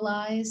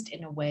culturalized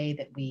in a way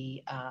that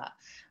we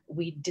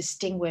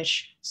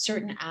distinguish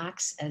certain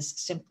acts as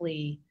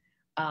simply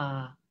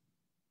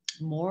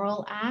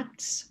moral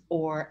acts,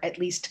 or at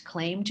least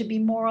claim to be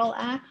moral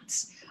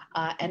acts,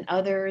 and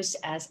others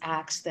as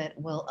acts that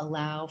will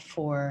allow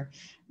for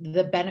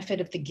the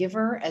benefit of the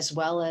giver as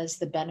well as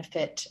the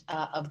benefit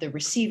of the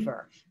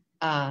receiver,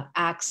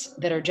 acts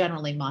that are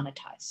generally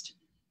monetized,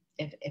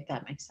 if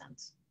that makes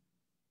sense.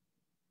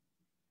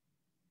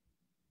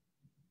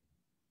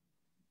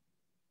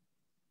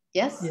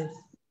 Yes?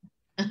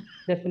 Yes,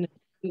 definitely.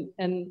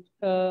 And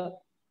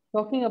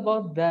talking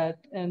about that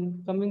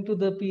and coming to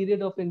the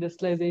period of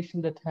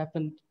industrialization that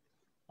happened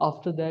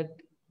after that,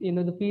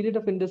 the period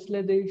of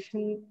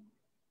industrialization,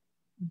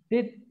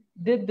 did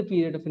the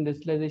period of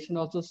industrialization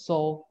also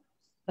saw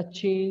a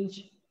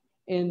change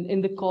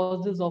in the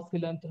causes of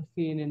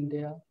philanthropy in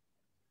India?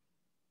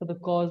 For the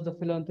cause the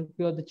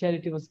philanthropy or the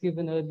charity was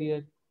given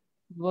earlier,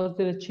 was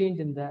there a change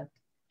in that?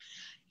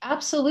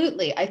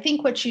 Absolutely. I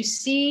think what you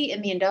see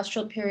in the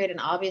industrial period and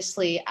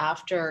obviously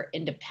after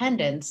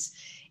independence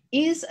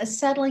is a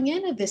settling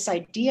in of this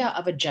idea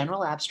of a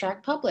general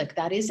abstract public.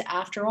 That is,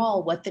 after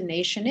all, what the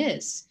nation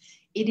is.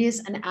 It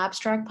is an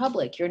abstract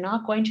public. You're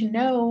not going to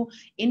know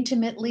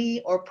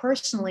intimately or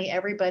personally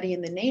everybody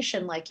in the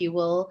nation like you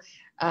will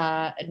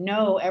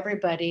know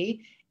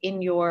everybody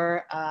in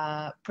your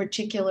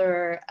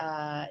particular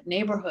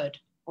neighborhood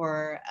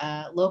or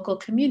local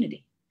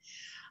community.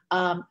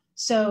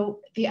 So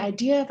the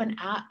idea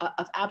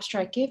of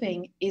abstract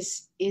giving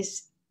is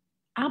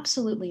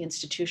absolutely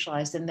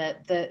institutionalized, and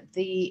that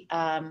the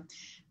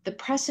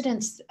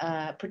precedents,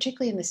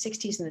 particularly in the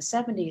 60s and the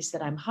 70s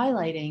that I'm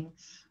highlighting,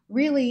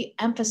 really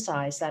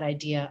emphasize that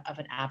idea of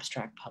an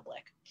abstract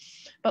public.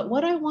 But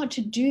what I want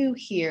to do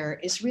here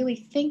is really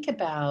think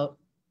about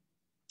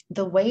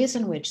the ways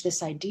in which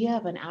this idea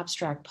of an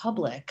abstract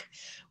public,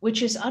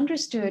 which is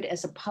understood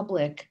as a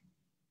public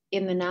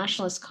in the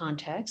nationalist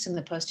context, in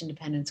the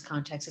post-independence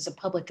context, as a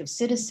public of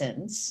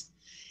citizens,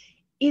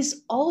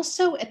 is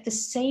also at the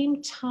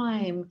same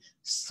time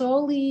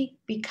slowly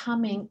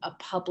becoming a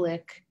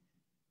public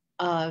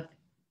of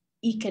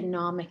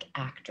economic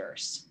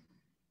actors.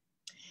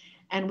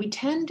 And we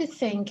tend to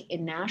think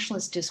in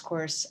nationalist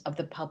discourse of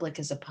the public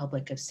as a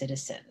public of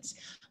citizens.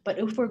 But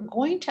if we're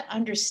going to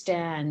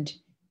understand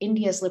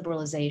India's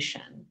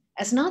liberalization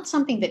as not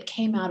something that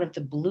came out of the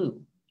blue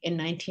in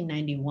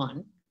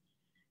 1991,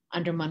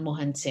 under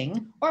Manmohan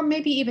Singh, or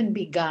maybe even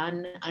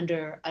begun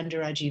under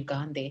Rajiv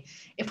Gandhi.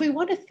 If we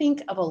want to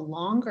think of a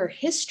longer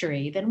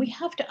history, then we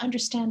have to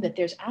understand that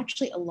there's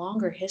actually a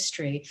longer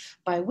history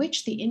by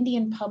which the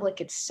Indian public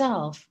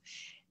itself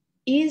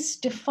is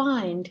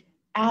defined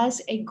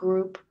as a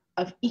group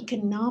of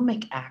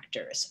economic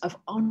actors, of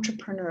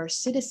entrepreneur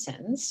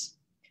citizens.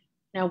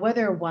 Now,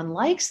 whether one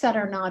likes that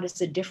or not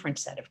is a different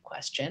set of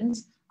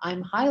questions.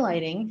 I'm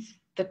highlighting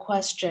the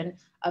question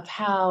of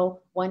how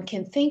one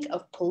can think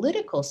of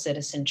political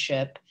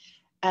citizenship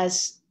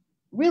as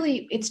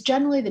really, it's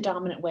generally the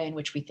dominant way in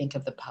which we think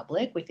of the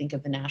public. We think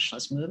of the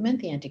nationalist movement,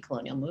 the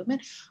anti-colonial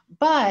movement,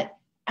 but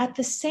at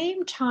the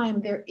same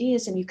time, there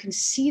is, and you can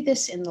see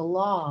this in the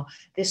law,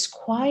 this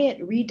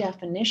quiet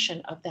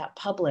redefinition of that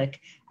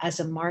public as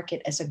a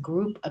market, as a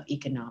group of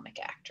economic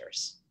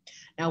actors.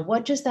 Now,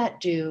 what does that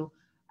do,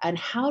 and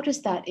how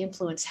does that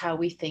influence how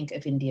we think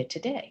of India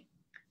today?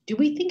 Do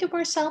we think of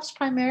ourselves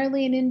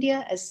primarily in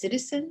India as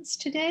citizens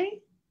today?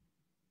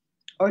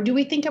 Or do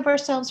we think of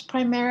ourselves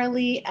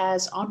primarily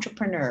as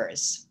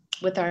entrepreneurs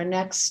with our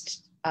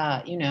next,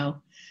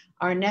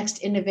 our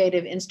next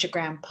innovative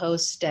Instagram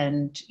post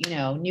and,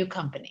 new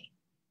company?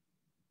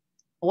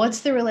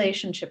 What's the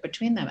relationship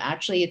between them?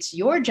 Actually, it's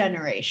your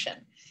generation.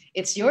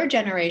 It's your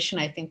generation,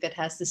 I think, that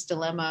has this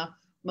dilemma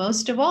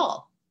most of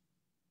all.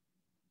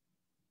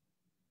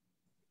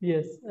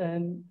 Yes,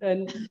 and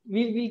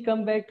we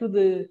come back to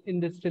the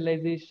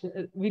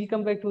industrialization. We'll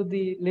come back to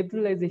the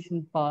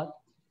liberalization part.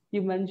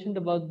 You mentioned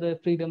about the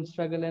freedom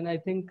struggle, and I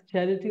think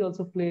charity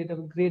also played a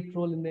great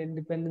role in the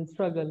independence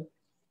struggle.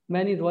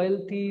 Many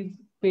royalties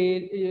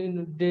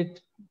did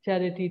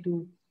charity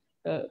to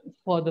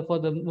for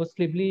the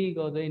Muslim League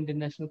or the Indian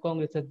National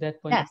Congress at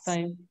that point of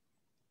time.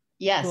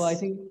 Yes. So I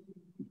think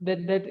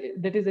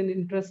that is an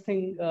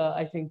interesting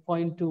I think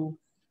point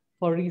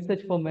for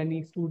research for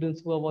many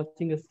students who are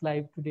watching us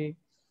live today.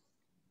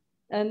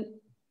 And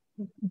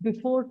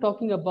before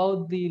talking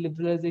about the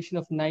liberalization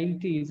of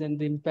 90s and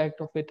the impact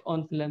of it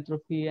on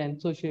philanthropy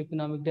and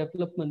socioeconomic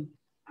development,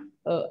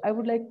 I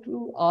would like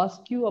to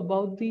ask you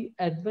about the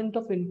advent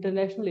of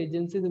international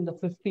agencies in the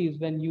 50s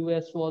when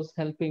US was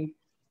helping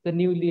the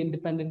newly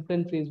independent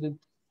countries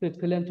with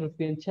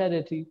philanthropy and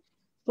charity.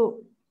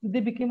 So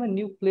they became a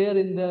new player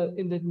in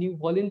the new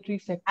voluntary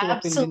sector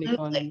of Indian Absolutely.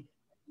 economy.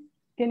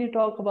 Can you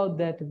talk about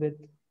that a bit?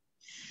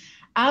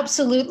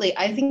 Absolutely.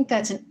 I think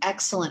that's an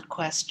excellent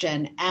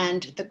question.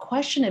 And the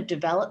question of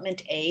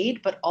development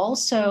aid, but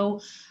also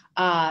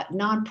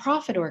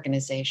nonprofit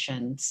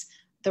organizations,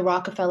 the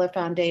Rockefeller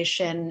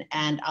Foundation.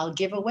 And I'll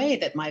give away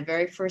that my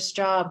very first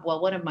job,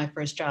 well, one of my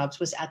first jobs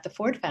was at the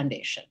Ford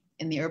Foundation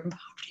in the Urban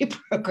Poverty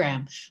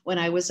Program when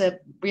I was a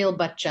real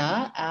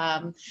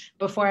butcha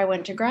before I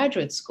went to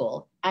graduate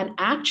school. And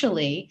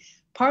actually,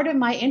 part of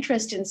my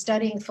interest in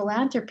studying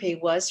philanthropy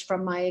was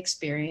from my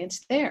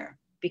experience there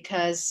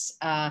because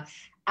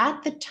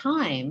at the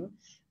time,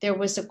 there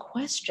was a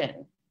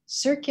question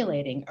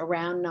circulating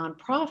around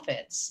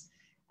nonprofits.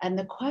 And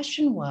the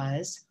question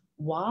was,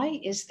 why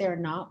is there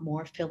not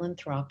more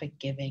philanthropic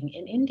giving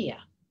in India?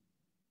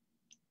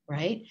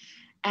 Right?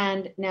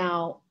 And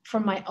now,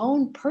 from my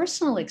own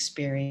personal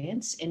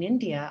experience in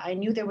India, I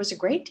knew there was a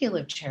great deal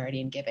of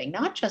charity and giving,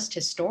 not just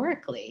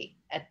historically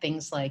at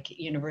things like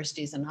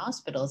universities and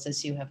hospitals,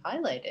 as you have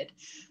highlighted,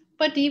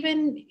 but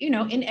even,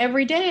 in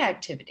everyday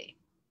activity.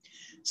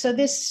 So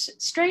this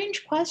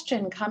strange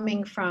question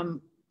coming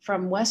from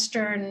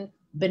Western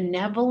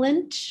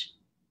benevolence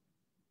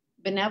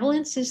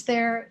is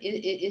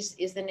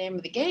the name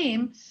of the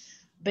game,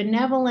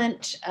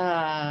 benevolent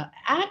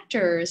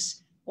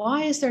actors,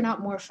 why is there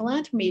not more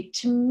philanthropy,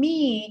 to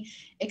me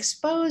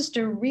exposed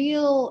a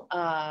real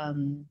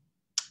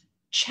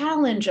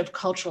challenge of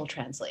cultural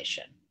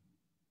translation.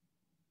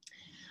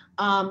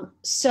 I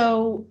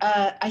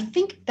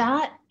think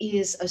that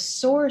is a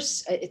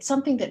source. It's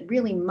something that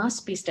really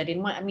must be studied.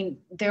 I mean,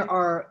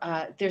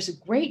 there's a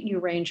great new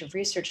range of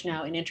research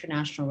now in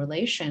international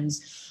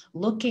relations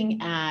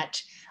looking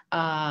at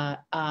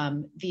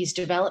these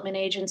development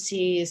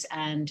agencies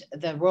and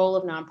the role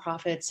of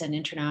nonprofits and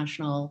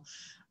international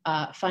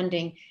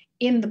funding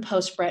in the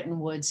post-Bretton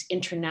Woods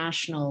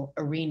international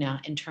arena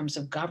in terms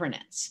of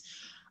governance.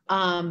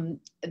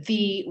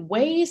 The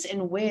ways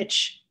in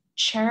which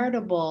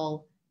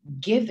charitable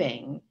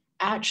giving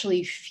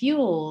actually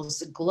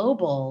fuels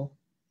global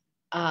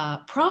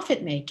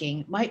profit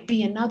making might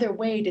be another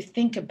way to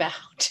think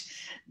about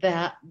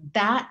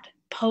that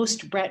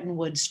post-Bretton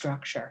Woods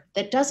structure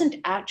that doesn't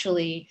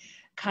actually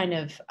kind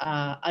of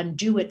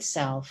undo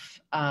itself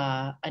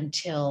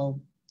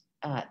until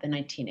the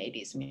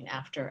 1980s. I mean,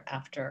 after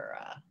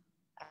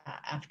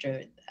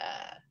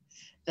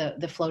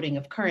the floating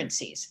of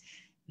currencies.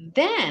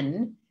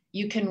 Then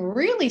you can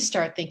really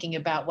start thinking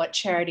about what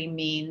charity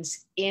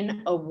means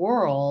in a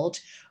world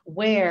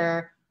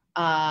where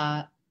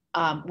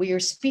we are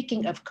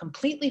speaking of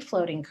completely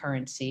floating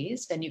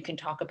currencies. Then you can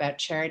talk about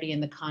charity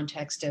in the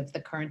context of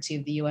the currency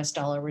of the US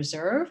dollar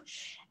reserve.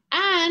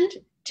 And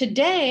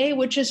today,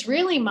 which is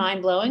really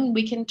mind-blowing,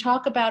 we can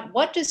talk about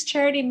what does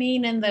charity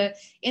mean in the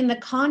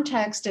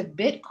context of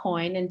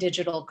Bitcoin and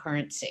digital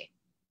currency.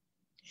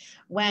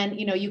 When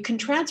you can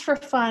transfer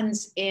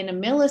funds in a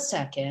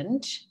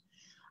millisecond,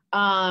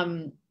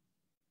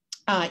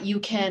 you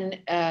can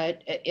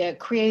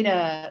create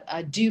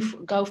a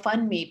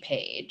GoFundMe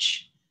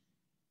page.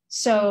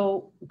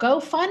 So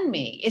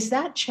GoFundMe, is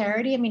that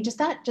charity? I mean, is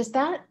that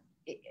dan?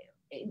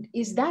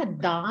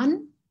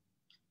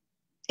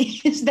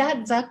 Is that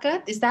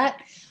zakat? Is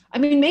that, I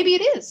mean, maybe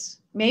it is.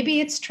 Maybe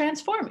it's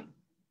transforming.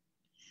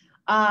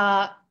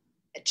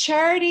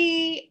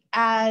 Charity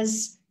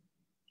as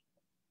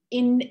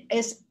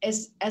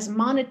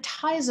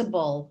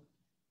monetizable,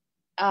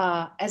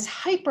 as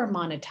hyper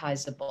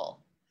monetizable,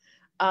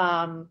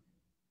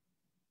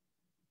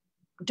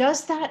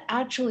 does that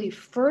actually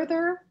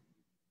further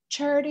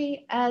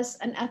charity as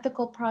an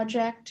ethical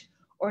project,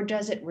 or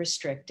does it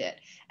restrict it?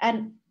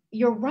 And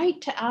you're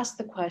right to ask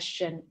the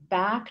question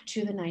back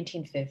to the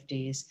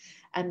 1950s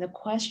and the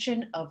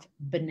question of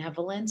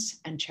benevolence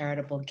and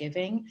charitable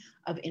giving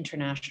of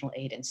international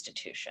aid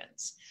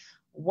institutions.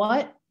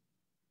 What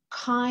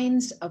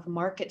kinds of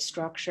market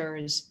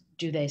structures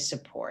do they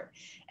support?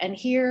 And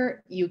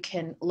here you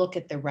can look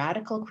at the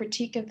radical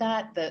critique of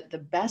that.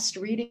 The best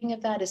reading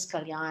of that is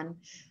Kalyan,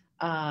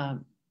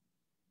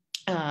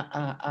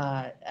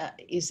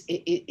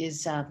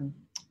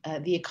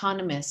 The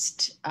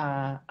Economist. Oh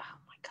my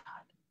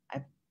God,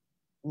 I've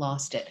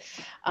lost it.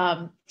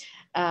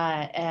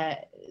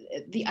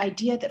 The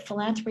idea that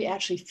philanthropy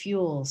actually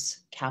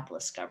fuels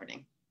capitalist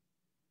governing,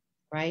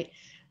 right?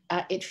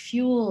 It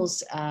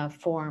fuels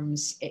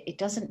forms, it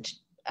doesn't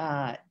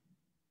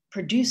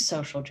produce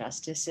social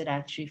justice, it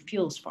actually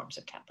fuels forms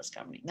of capitalist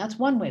governing. That's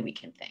one way we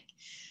can think.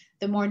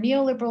 The more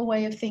neoliberal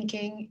way of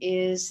thinking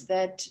is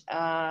that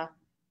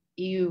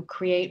you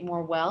create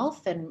more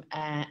wealth and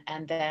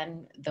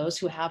then those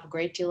who have a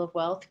great deal of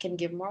wealth can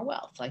give more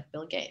wealth, like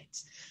Bill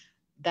Gates.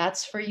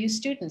 That's for you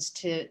students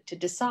to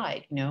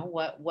decide,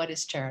 what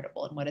is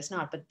charitable and what is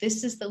not, but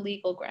this is the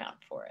legal ground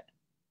for it.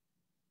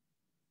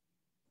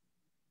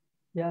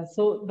 Yeah.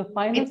 So the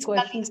final It's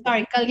question.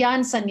 sorry,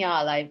 Kalyan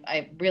Sanyal.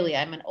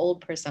 I'm an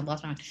old person. I've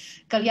lost my mind.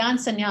 Kalyan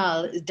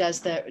Sanyal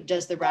does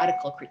the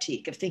radical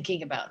critique of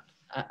thinking about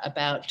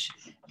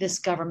this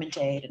government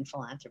aid and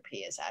philanthropy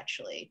is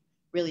actually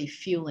really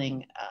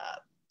fueling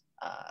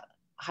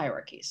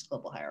hierarchies,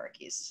 global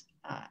hierarchies,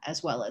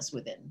 as well as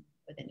within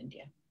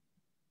India.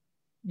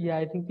 Yeah,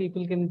 I think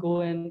people can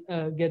go and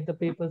get the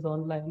papers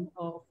online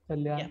of Yeah.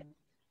 Kalyan.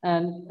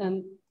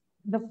 And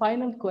the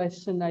final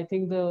question, I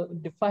think the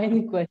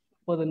defining question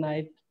for the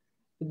night,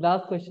 the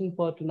last question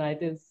for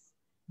tonight is,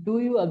 do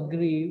you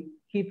agree,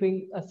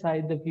 keeping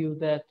aside the view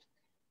that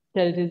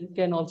charities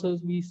can also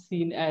be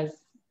seen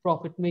as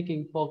profit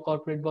making for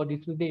corporate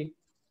bodies today?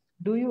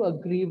 Do you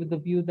agree with the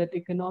view that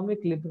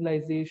economic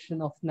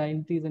liberalization of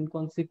 90s and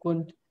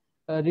consequent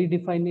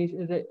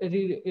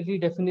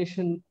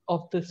redefinition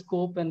of the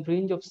scope and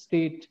range of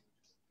state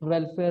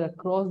welfare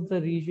across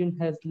the region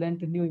has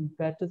lent a new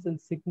impetus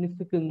and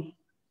significance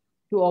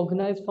to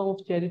organized form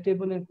of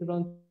charitable and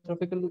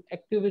philanthropical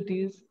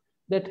activities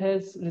that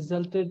has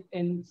resulted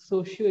in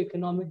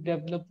socio-economic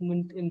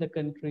development in the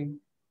country?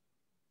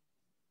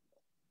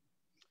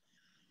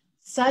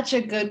 Such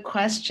a good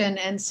question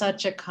and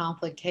such a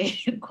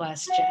complicated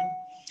question.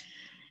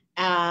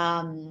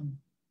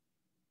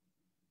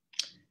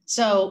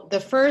 So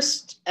the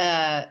first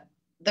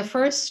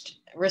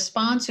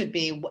response would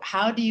be,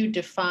 how do you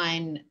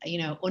define,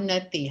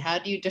 unnati? How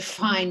do you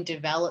define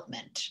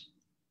development?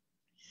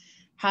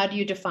 How do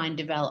you define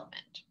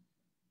development?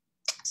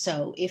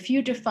 So if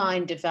you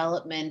define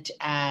development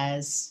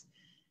as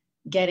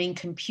getting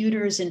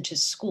computers into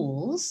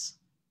schools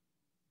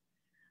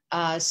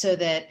so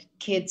that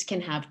kids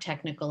can have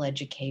technical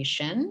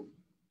education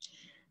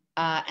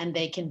and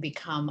they can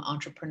become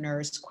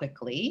entrepreneurs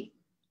quickly,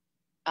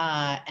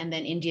 and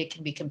then India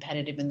can be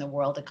competitive in the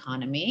world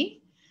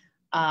economy,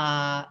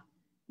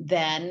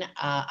 then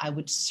I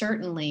would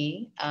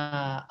certainly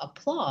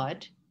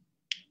applaud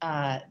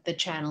the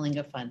channeling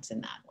of funds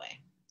in that way.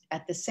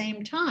 At the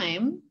same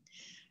time,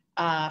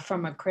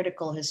 from a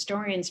critical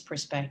historian's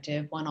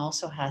perspective, one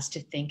also has to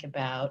think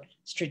about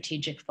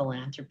strategic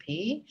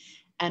philanthropy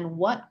and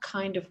what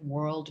kind of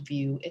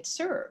worldview it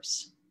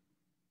serves.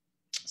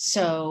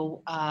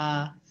 So,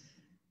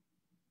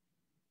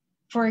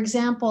 for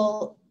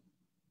example,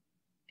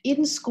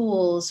 in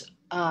schools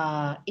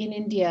in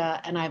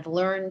India, and I've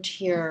learned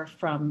here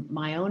from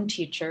my own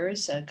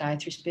teachers,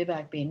 Gayatri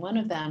Spivak being one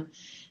of them,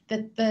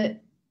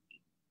 that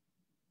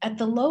at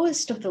the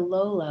lowest of the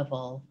low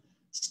level,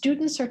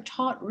 students are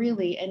taught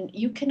really, and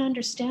you can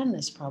understand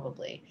this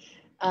probably,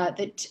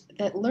 that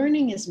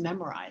learning is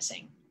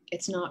memorizing.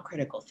 It's not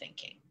critical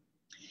thinking.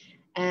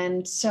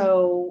 And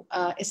so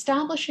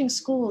establishing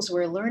schools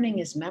where learning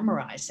is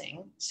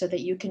memorizing so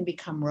that you can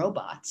become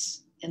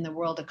robots in the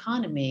world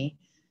economy,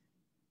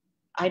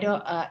 I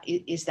don't,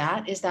 is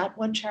that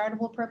what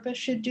charitable purpose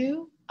should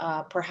do?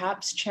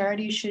 Perhaps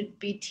charity should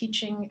be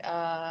teaching,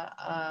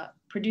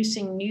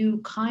 producing new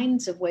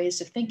kinds of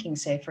ways of thinking,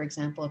 say, for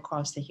example,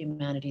 across the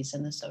humanities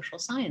and the social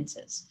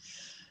sciences.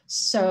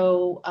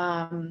 So,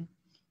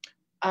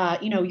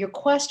 your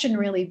question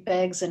really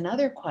begs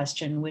another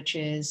question, which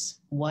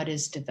is, what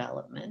is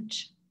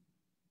development?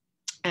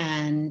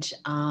 And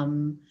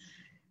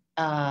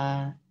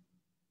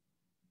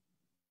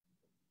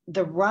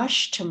the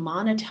rush to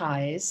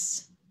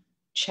monetize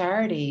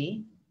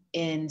charity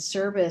in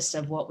service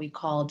of what we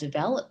call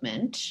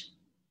development,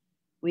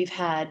 we've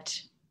had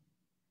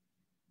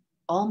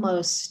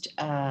almost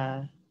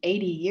 80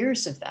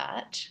 years of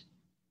that.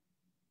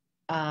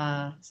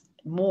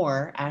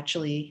 More,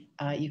 actually,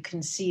 you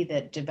can see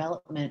that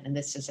development, and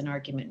this is an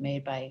argument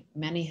made by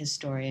many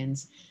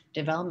historians,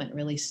 development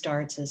really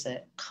starts as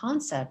a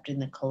concept in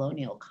the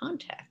colonial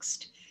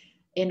context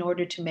in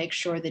order to make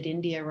sure that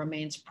India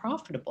remains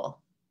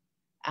profitable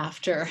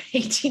after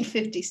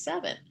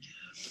 1857.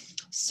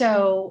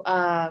 So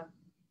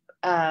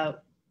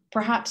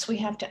perhaps we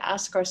have to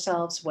ask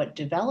ourselves what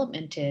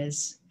development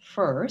is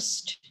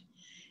first.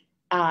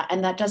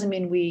 And that doesn't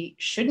mean we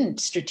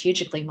shouldn't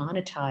strategically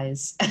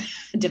monetize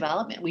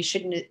development. We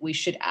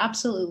should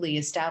absolutely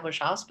establish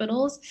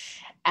hospitals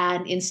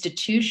and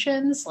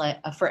institutions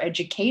for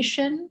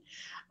education,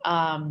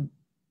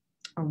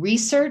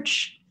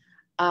 research,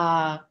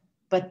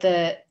 but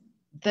the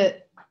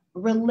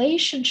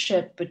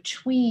relationship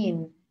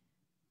between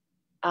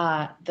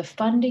the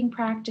funding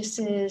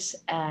practices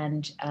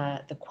and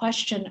the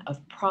question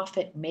of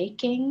profit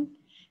making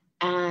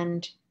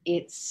and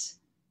its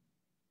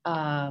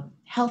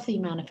healthy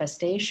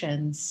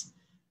manifestations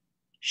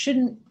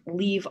shouldn't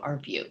leave our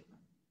view.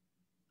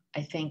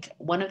 I think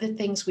one of the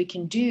things we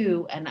can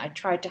do, and I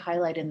tried to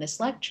highlight in this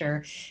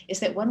lecture, is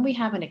that when we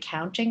have an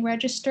accounting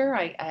register,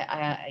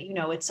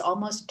 it's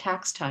almost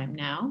tax time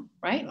now,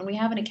 right? When we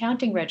have an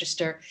accounting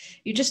register,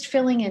 you're just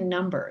filling in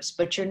numbers,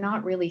 but you're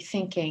not really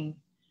thinking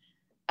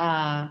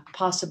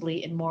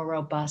possibly in more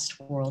robust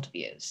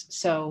worldviews.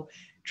 So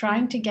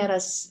trying to get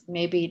us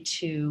maybe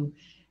to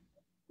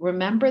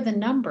remember the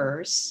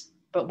numbers,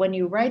 but when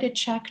you write a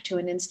check to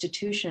an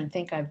institution and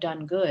think I've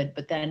done good,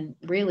 but then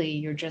really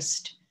you're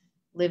just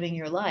living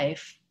your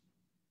life,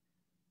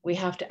 we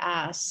have to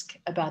ask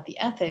about the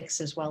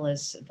ethics as well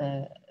as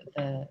the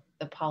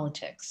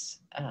politics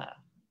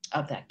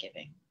of that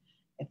giving,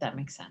 if that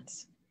makes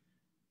sense.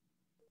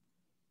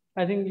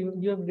 I think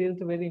you have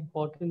raised a very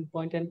important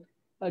point. And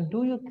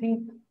do you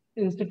think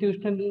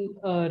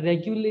institutional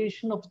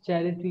regulation of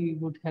charity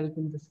would help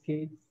in this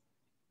case?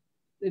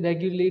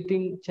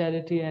 Regulating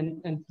charity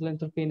and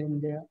philanthropy in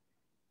India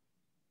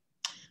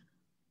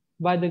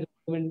by the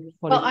government,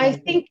 for Well,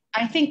 example.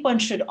 I think one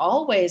should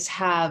always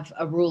have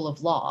a rule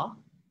of law.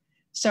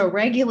 So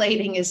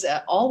regulating is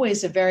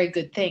always a very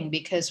good thing,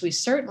 because we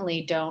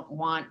certainly don't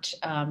want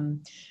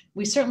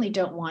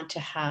to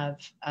have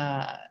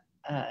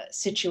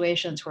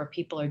situations where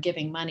people are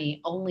giving money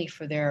only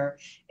for to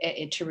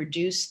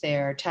reduce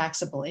their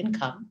taxable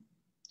income.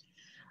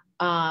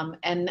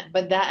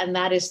 But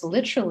that is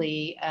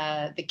literally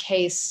the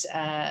case.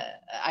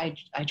 I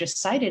just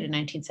cited in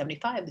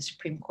 1975. The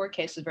Supreme Court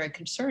case was very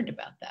concerned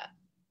about that.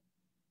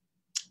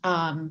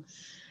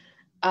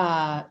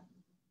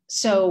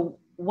 So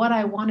what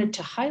I wanted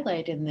to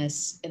highlight in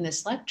this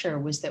lecture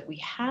was that we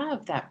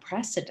have that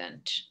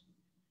precedent,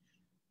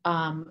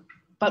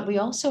 but we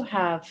also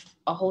have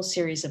a whole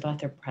series of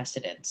other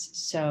precedents.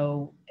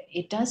 So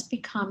it does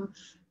become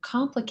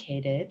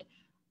complicated.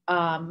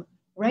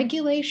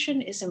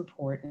 Regulation is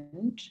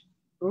important.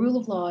 Rule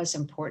of law is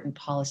important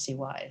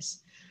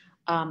policy-wise.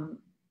 I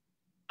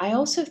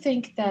also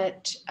think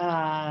that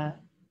at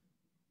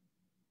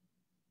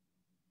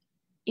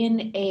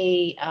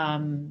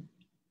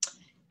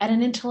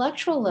an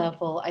intellectual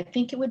level, I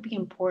think it would be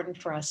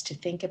important for us to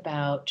think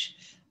about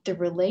the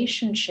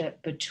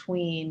relationship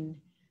between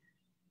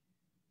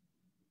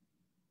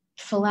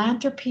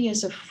philanthropy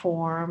as a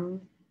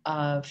form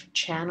of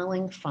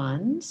channeling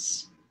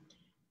funds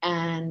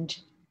and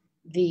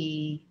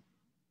the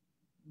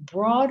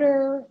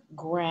broader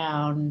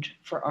ground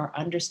for our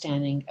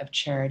understanding of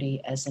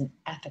charity as an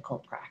ethical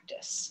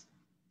practice.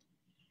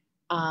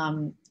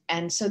 And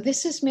so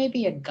this is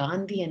maybe a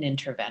Gandhian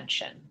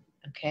intervention,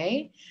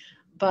 okay?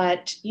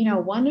 But,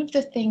 one of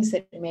the things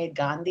that made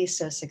Gandhi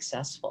so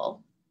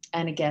successful,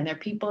 and again, there are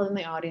people in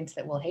the audience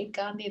that will hate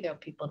Gandhi, there are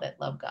people that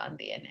love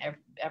Gandhi, and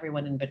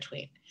everyone in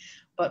between.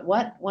 But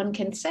what one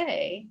can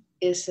say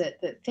is that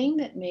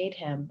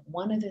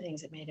one of the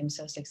things that made him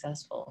so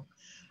successful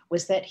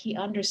was that he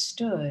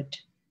understood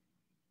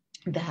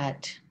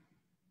that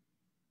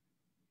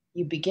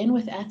you begin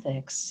with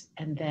ethics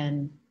and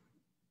then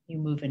you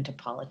move into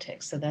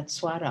politics. So that's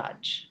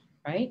Swaraj,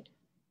 right?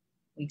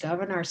 We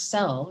govern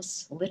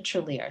ourselves,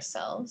 literally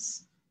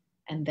ourselves,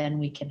 and then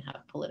we can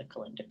have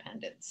political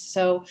independence.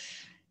 So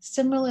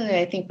similarly,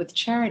 I think with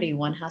charity,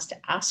 one has to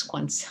ask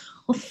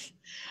oneself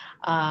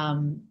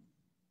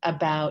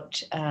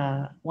about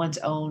one's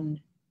own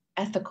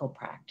ethical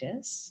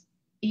practice,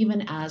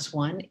 even as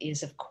one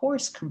is, of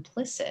course,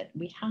 complicit.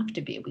 We have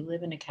to be. We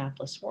live in a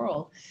capitalist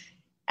world.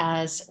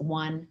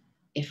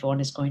 If one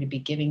is going to be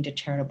giving to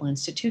charitable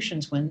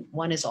institutions, when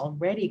one is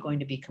already going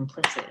to be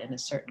complicit in a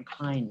certain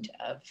kind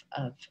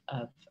of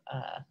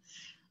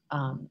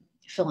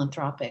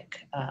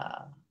philanthropic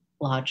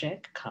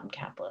logic, come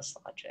capitalist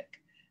logic.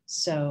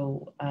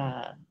 So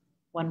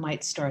one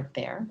might start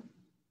there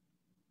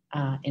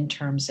in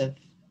terms of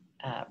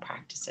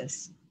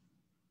practices.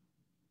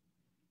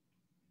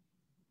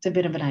 It's a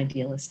bit of an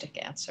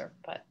idealistic answer,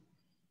 but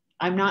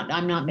I'm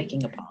not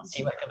making a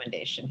policy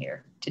recommendation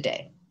here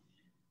today.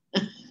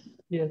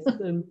 Yes,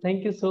 and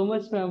thank you so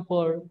much, ma'am,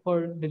 for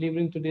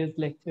delivering today's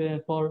lecture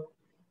and for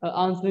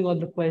answering all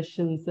the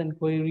questions and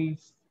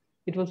queries.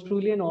 It was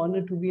truly an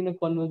honor to be in a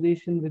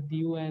conversation with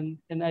you, and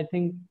I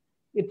think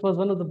it was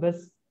one of the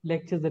best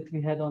lectures that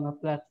we had on our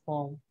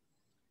platform,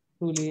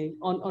 truly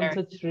on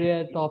such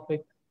rare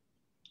topic.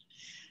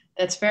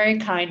 That's very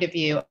kind of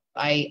you.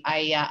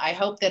 I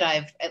hope that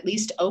I've at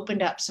least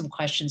opened up some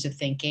questions of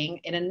thinking.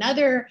 In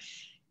another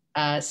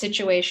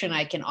situation,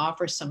 I can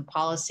offer some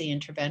policy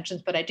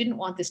interventions, but I didn't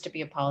want this to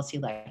be a policy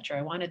lecture.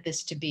 I wanted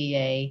this to be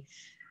a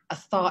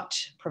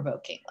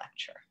thought-provoking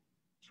lecture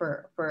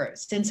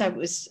since I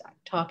was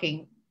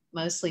talking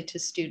mostly to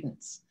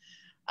students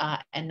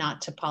and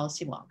not to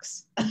policy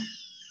wonks. I'll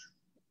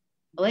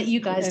let you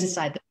guys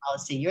decide the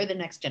policy. You're the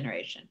next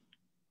generation.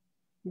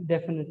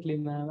 Definitely,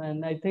 ma'am.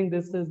 And I think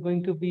this is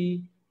going to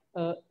be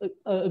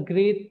a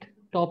great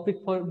topic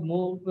for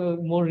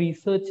more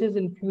researchers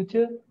in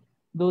future.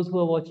 Those who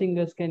are watching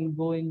us can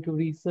go into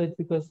research,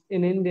 because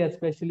in India,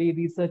 especially,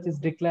 research is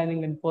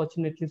declining,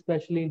 unfortunately,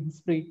 especially in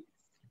history,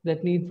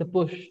 that needs a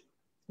push.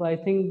 So I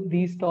think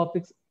these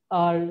topics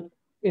are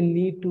in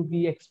need to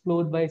be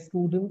explored by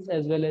students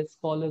as well as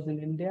scholars in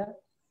India.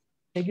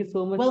 Thank you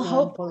so much,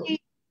 well,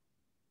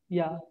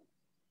 ma'am.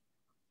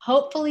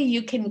 Hopefully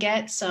you can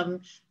get some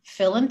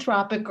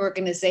philanthropic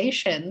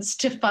organizations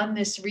to fund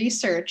this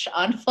research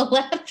on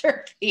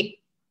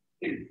philanthropy.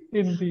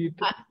 Indeed.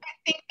 I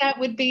think that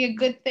would be a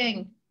good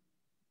thing.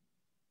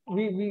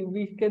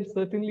 We can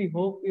certainly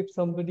hope if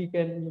somebody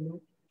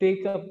can,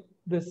 take up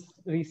this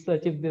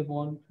research if they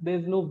want.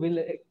 There's no will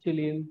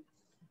actually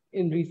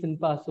in recent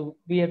past, so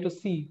we have to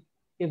see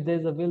if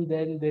there's a will,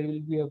 then there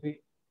will be a way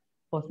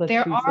for such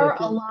There are a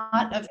researches.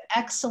 lot of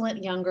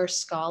excellent younger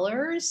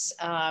scholars,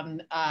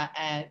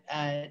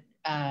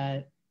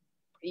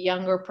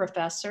 younger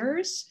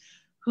professors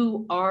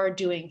who are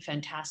doing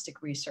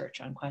fantastic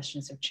research on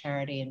questions of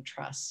charity and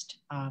trust.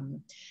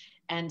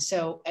 And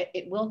so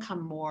it will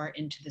come more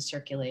into the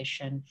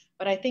circulation.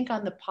 But I think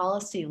on the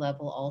policy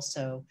level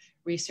also,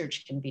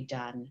 research can be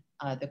done.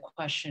 The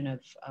question of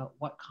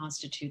what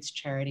constitutes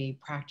charity,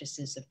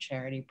 practices of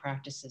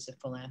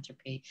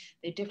philanthropy,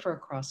 they differ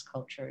across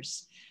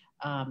cultures.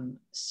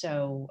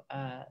 So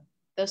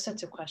those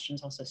sets of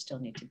questions also still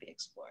need to be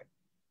explored.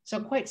 So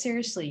quite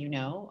seriously, you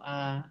know,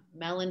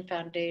 Mellon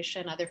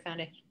Foundation, other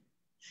foundations,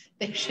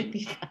 they should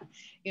be,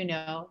 you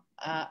know,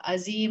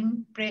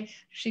 Azim,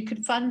 she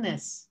could fund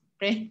this.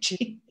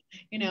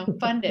 You know,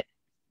 fund it.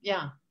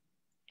 Yeah,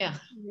 yeah.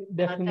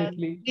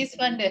 Definitely. Please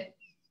fund it.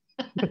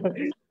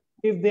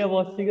 If they are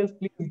watching us,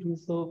 please do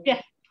so.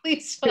 Yeah,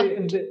 please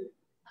fund.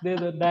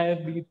 There's a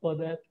dire need for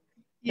that.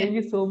 Yeah. Thank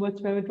you so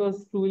much, ma'am. It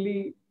was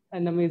truly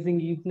an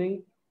amazing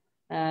evening,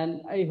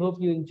 and I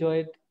hope you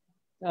enjoyed.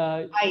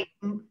 I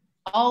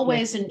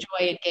always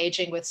enjoy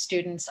engaging with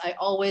students. I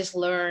always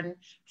learn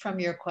from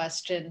your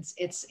questions.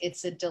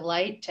 It's a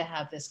delight to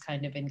have this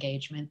kind of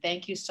engagement.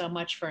 Thank you so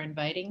much for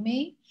inviting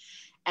me.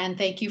 And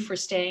thank you for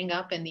staying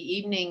up in the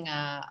evening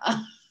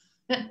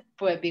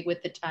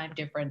with the time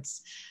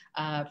difference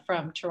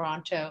from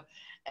Toronto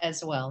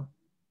as well.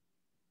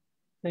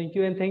 Thank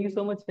you. And thank you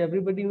so much,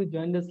 everybody who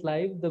joined us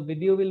live. The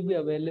video will be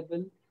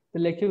available. The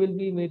lecture will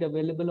be made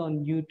available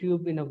on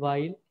YouTube in a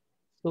while.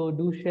 So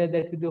do share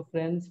that with your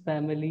friends,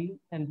 family,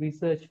 and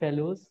research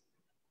fellows.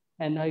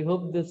 And I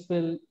hope this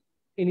will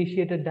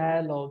initiate a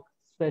dialogue,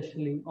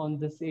 especially on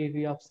this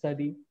area of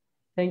study.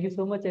 Thank you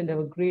so much and have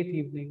a great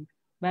evening.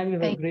 Ma'am, you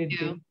have a great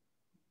day.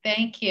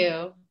 Thank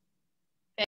you.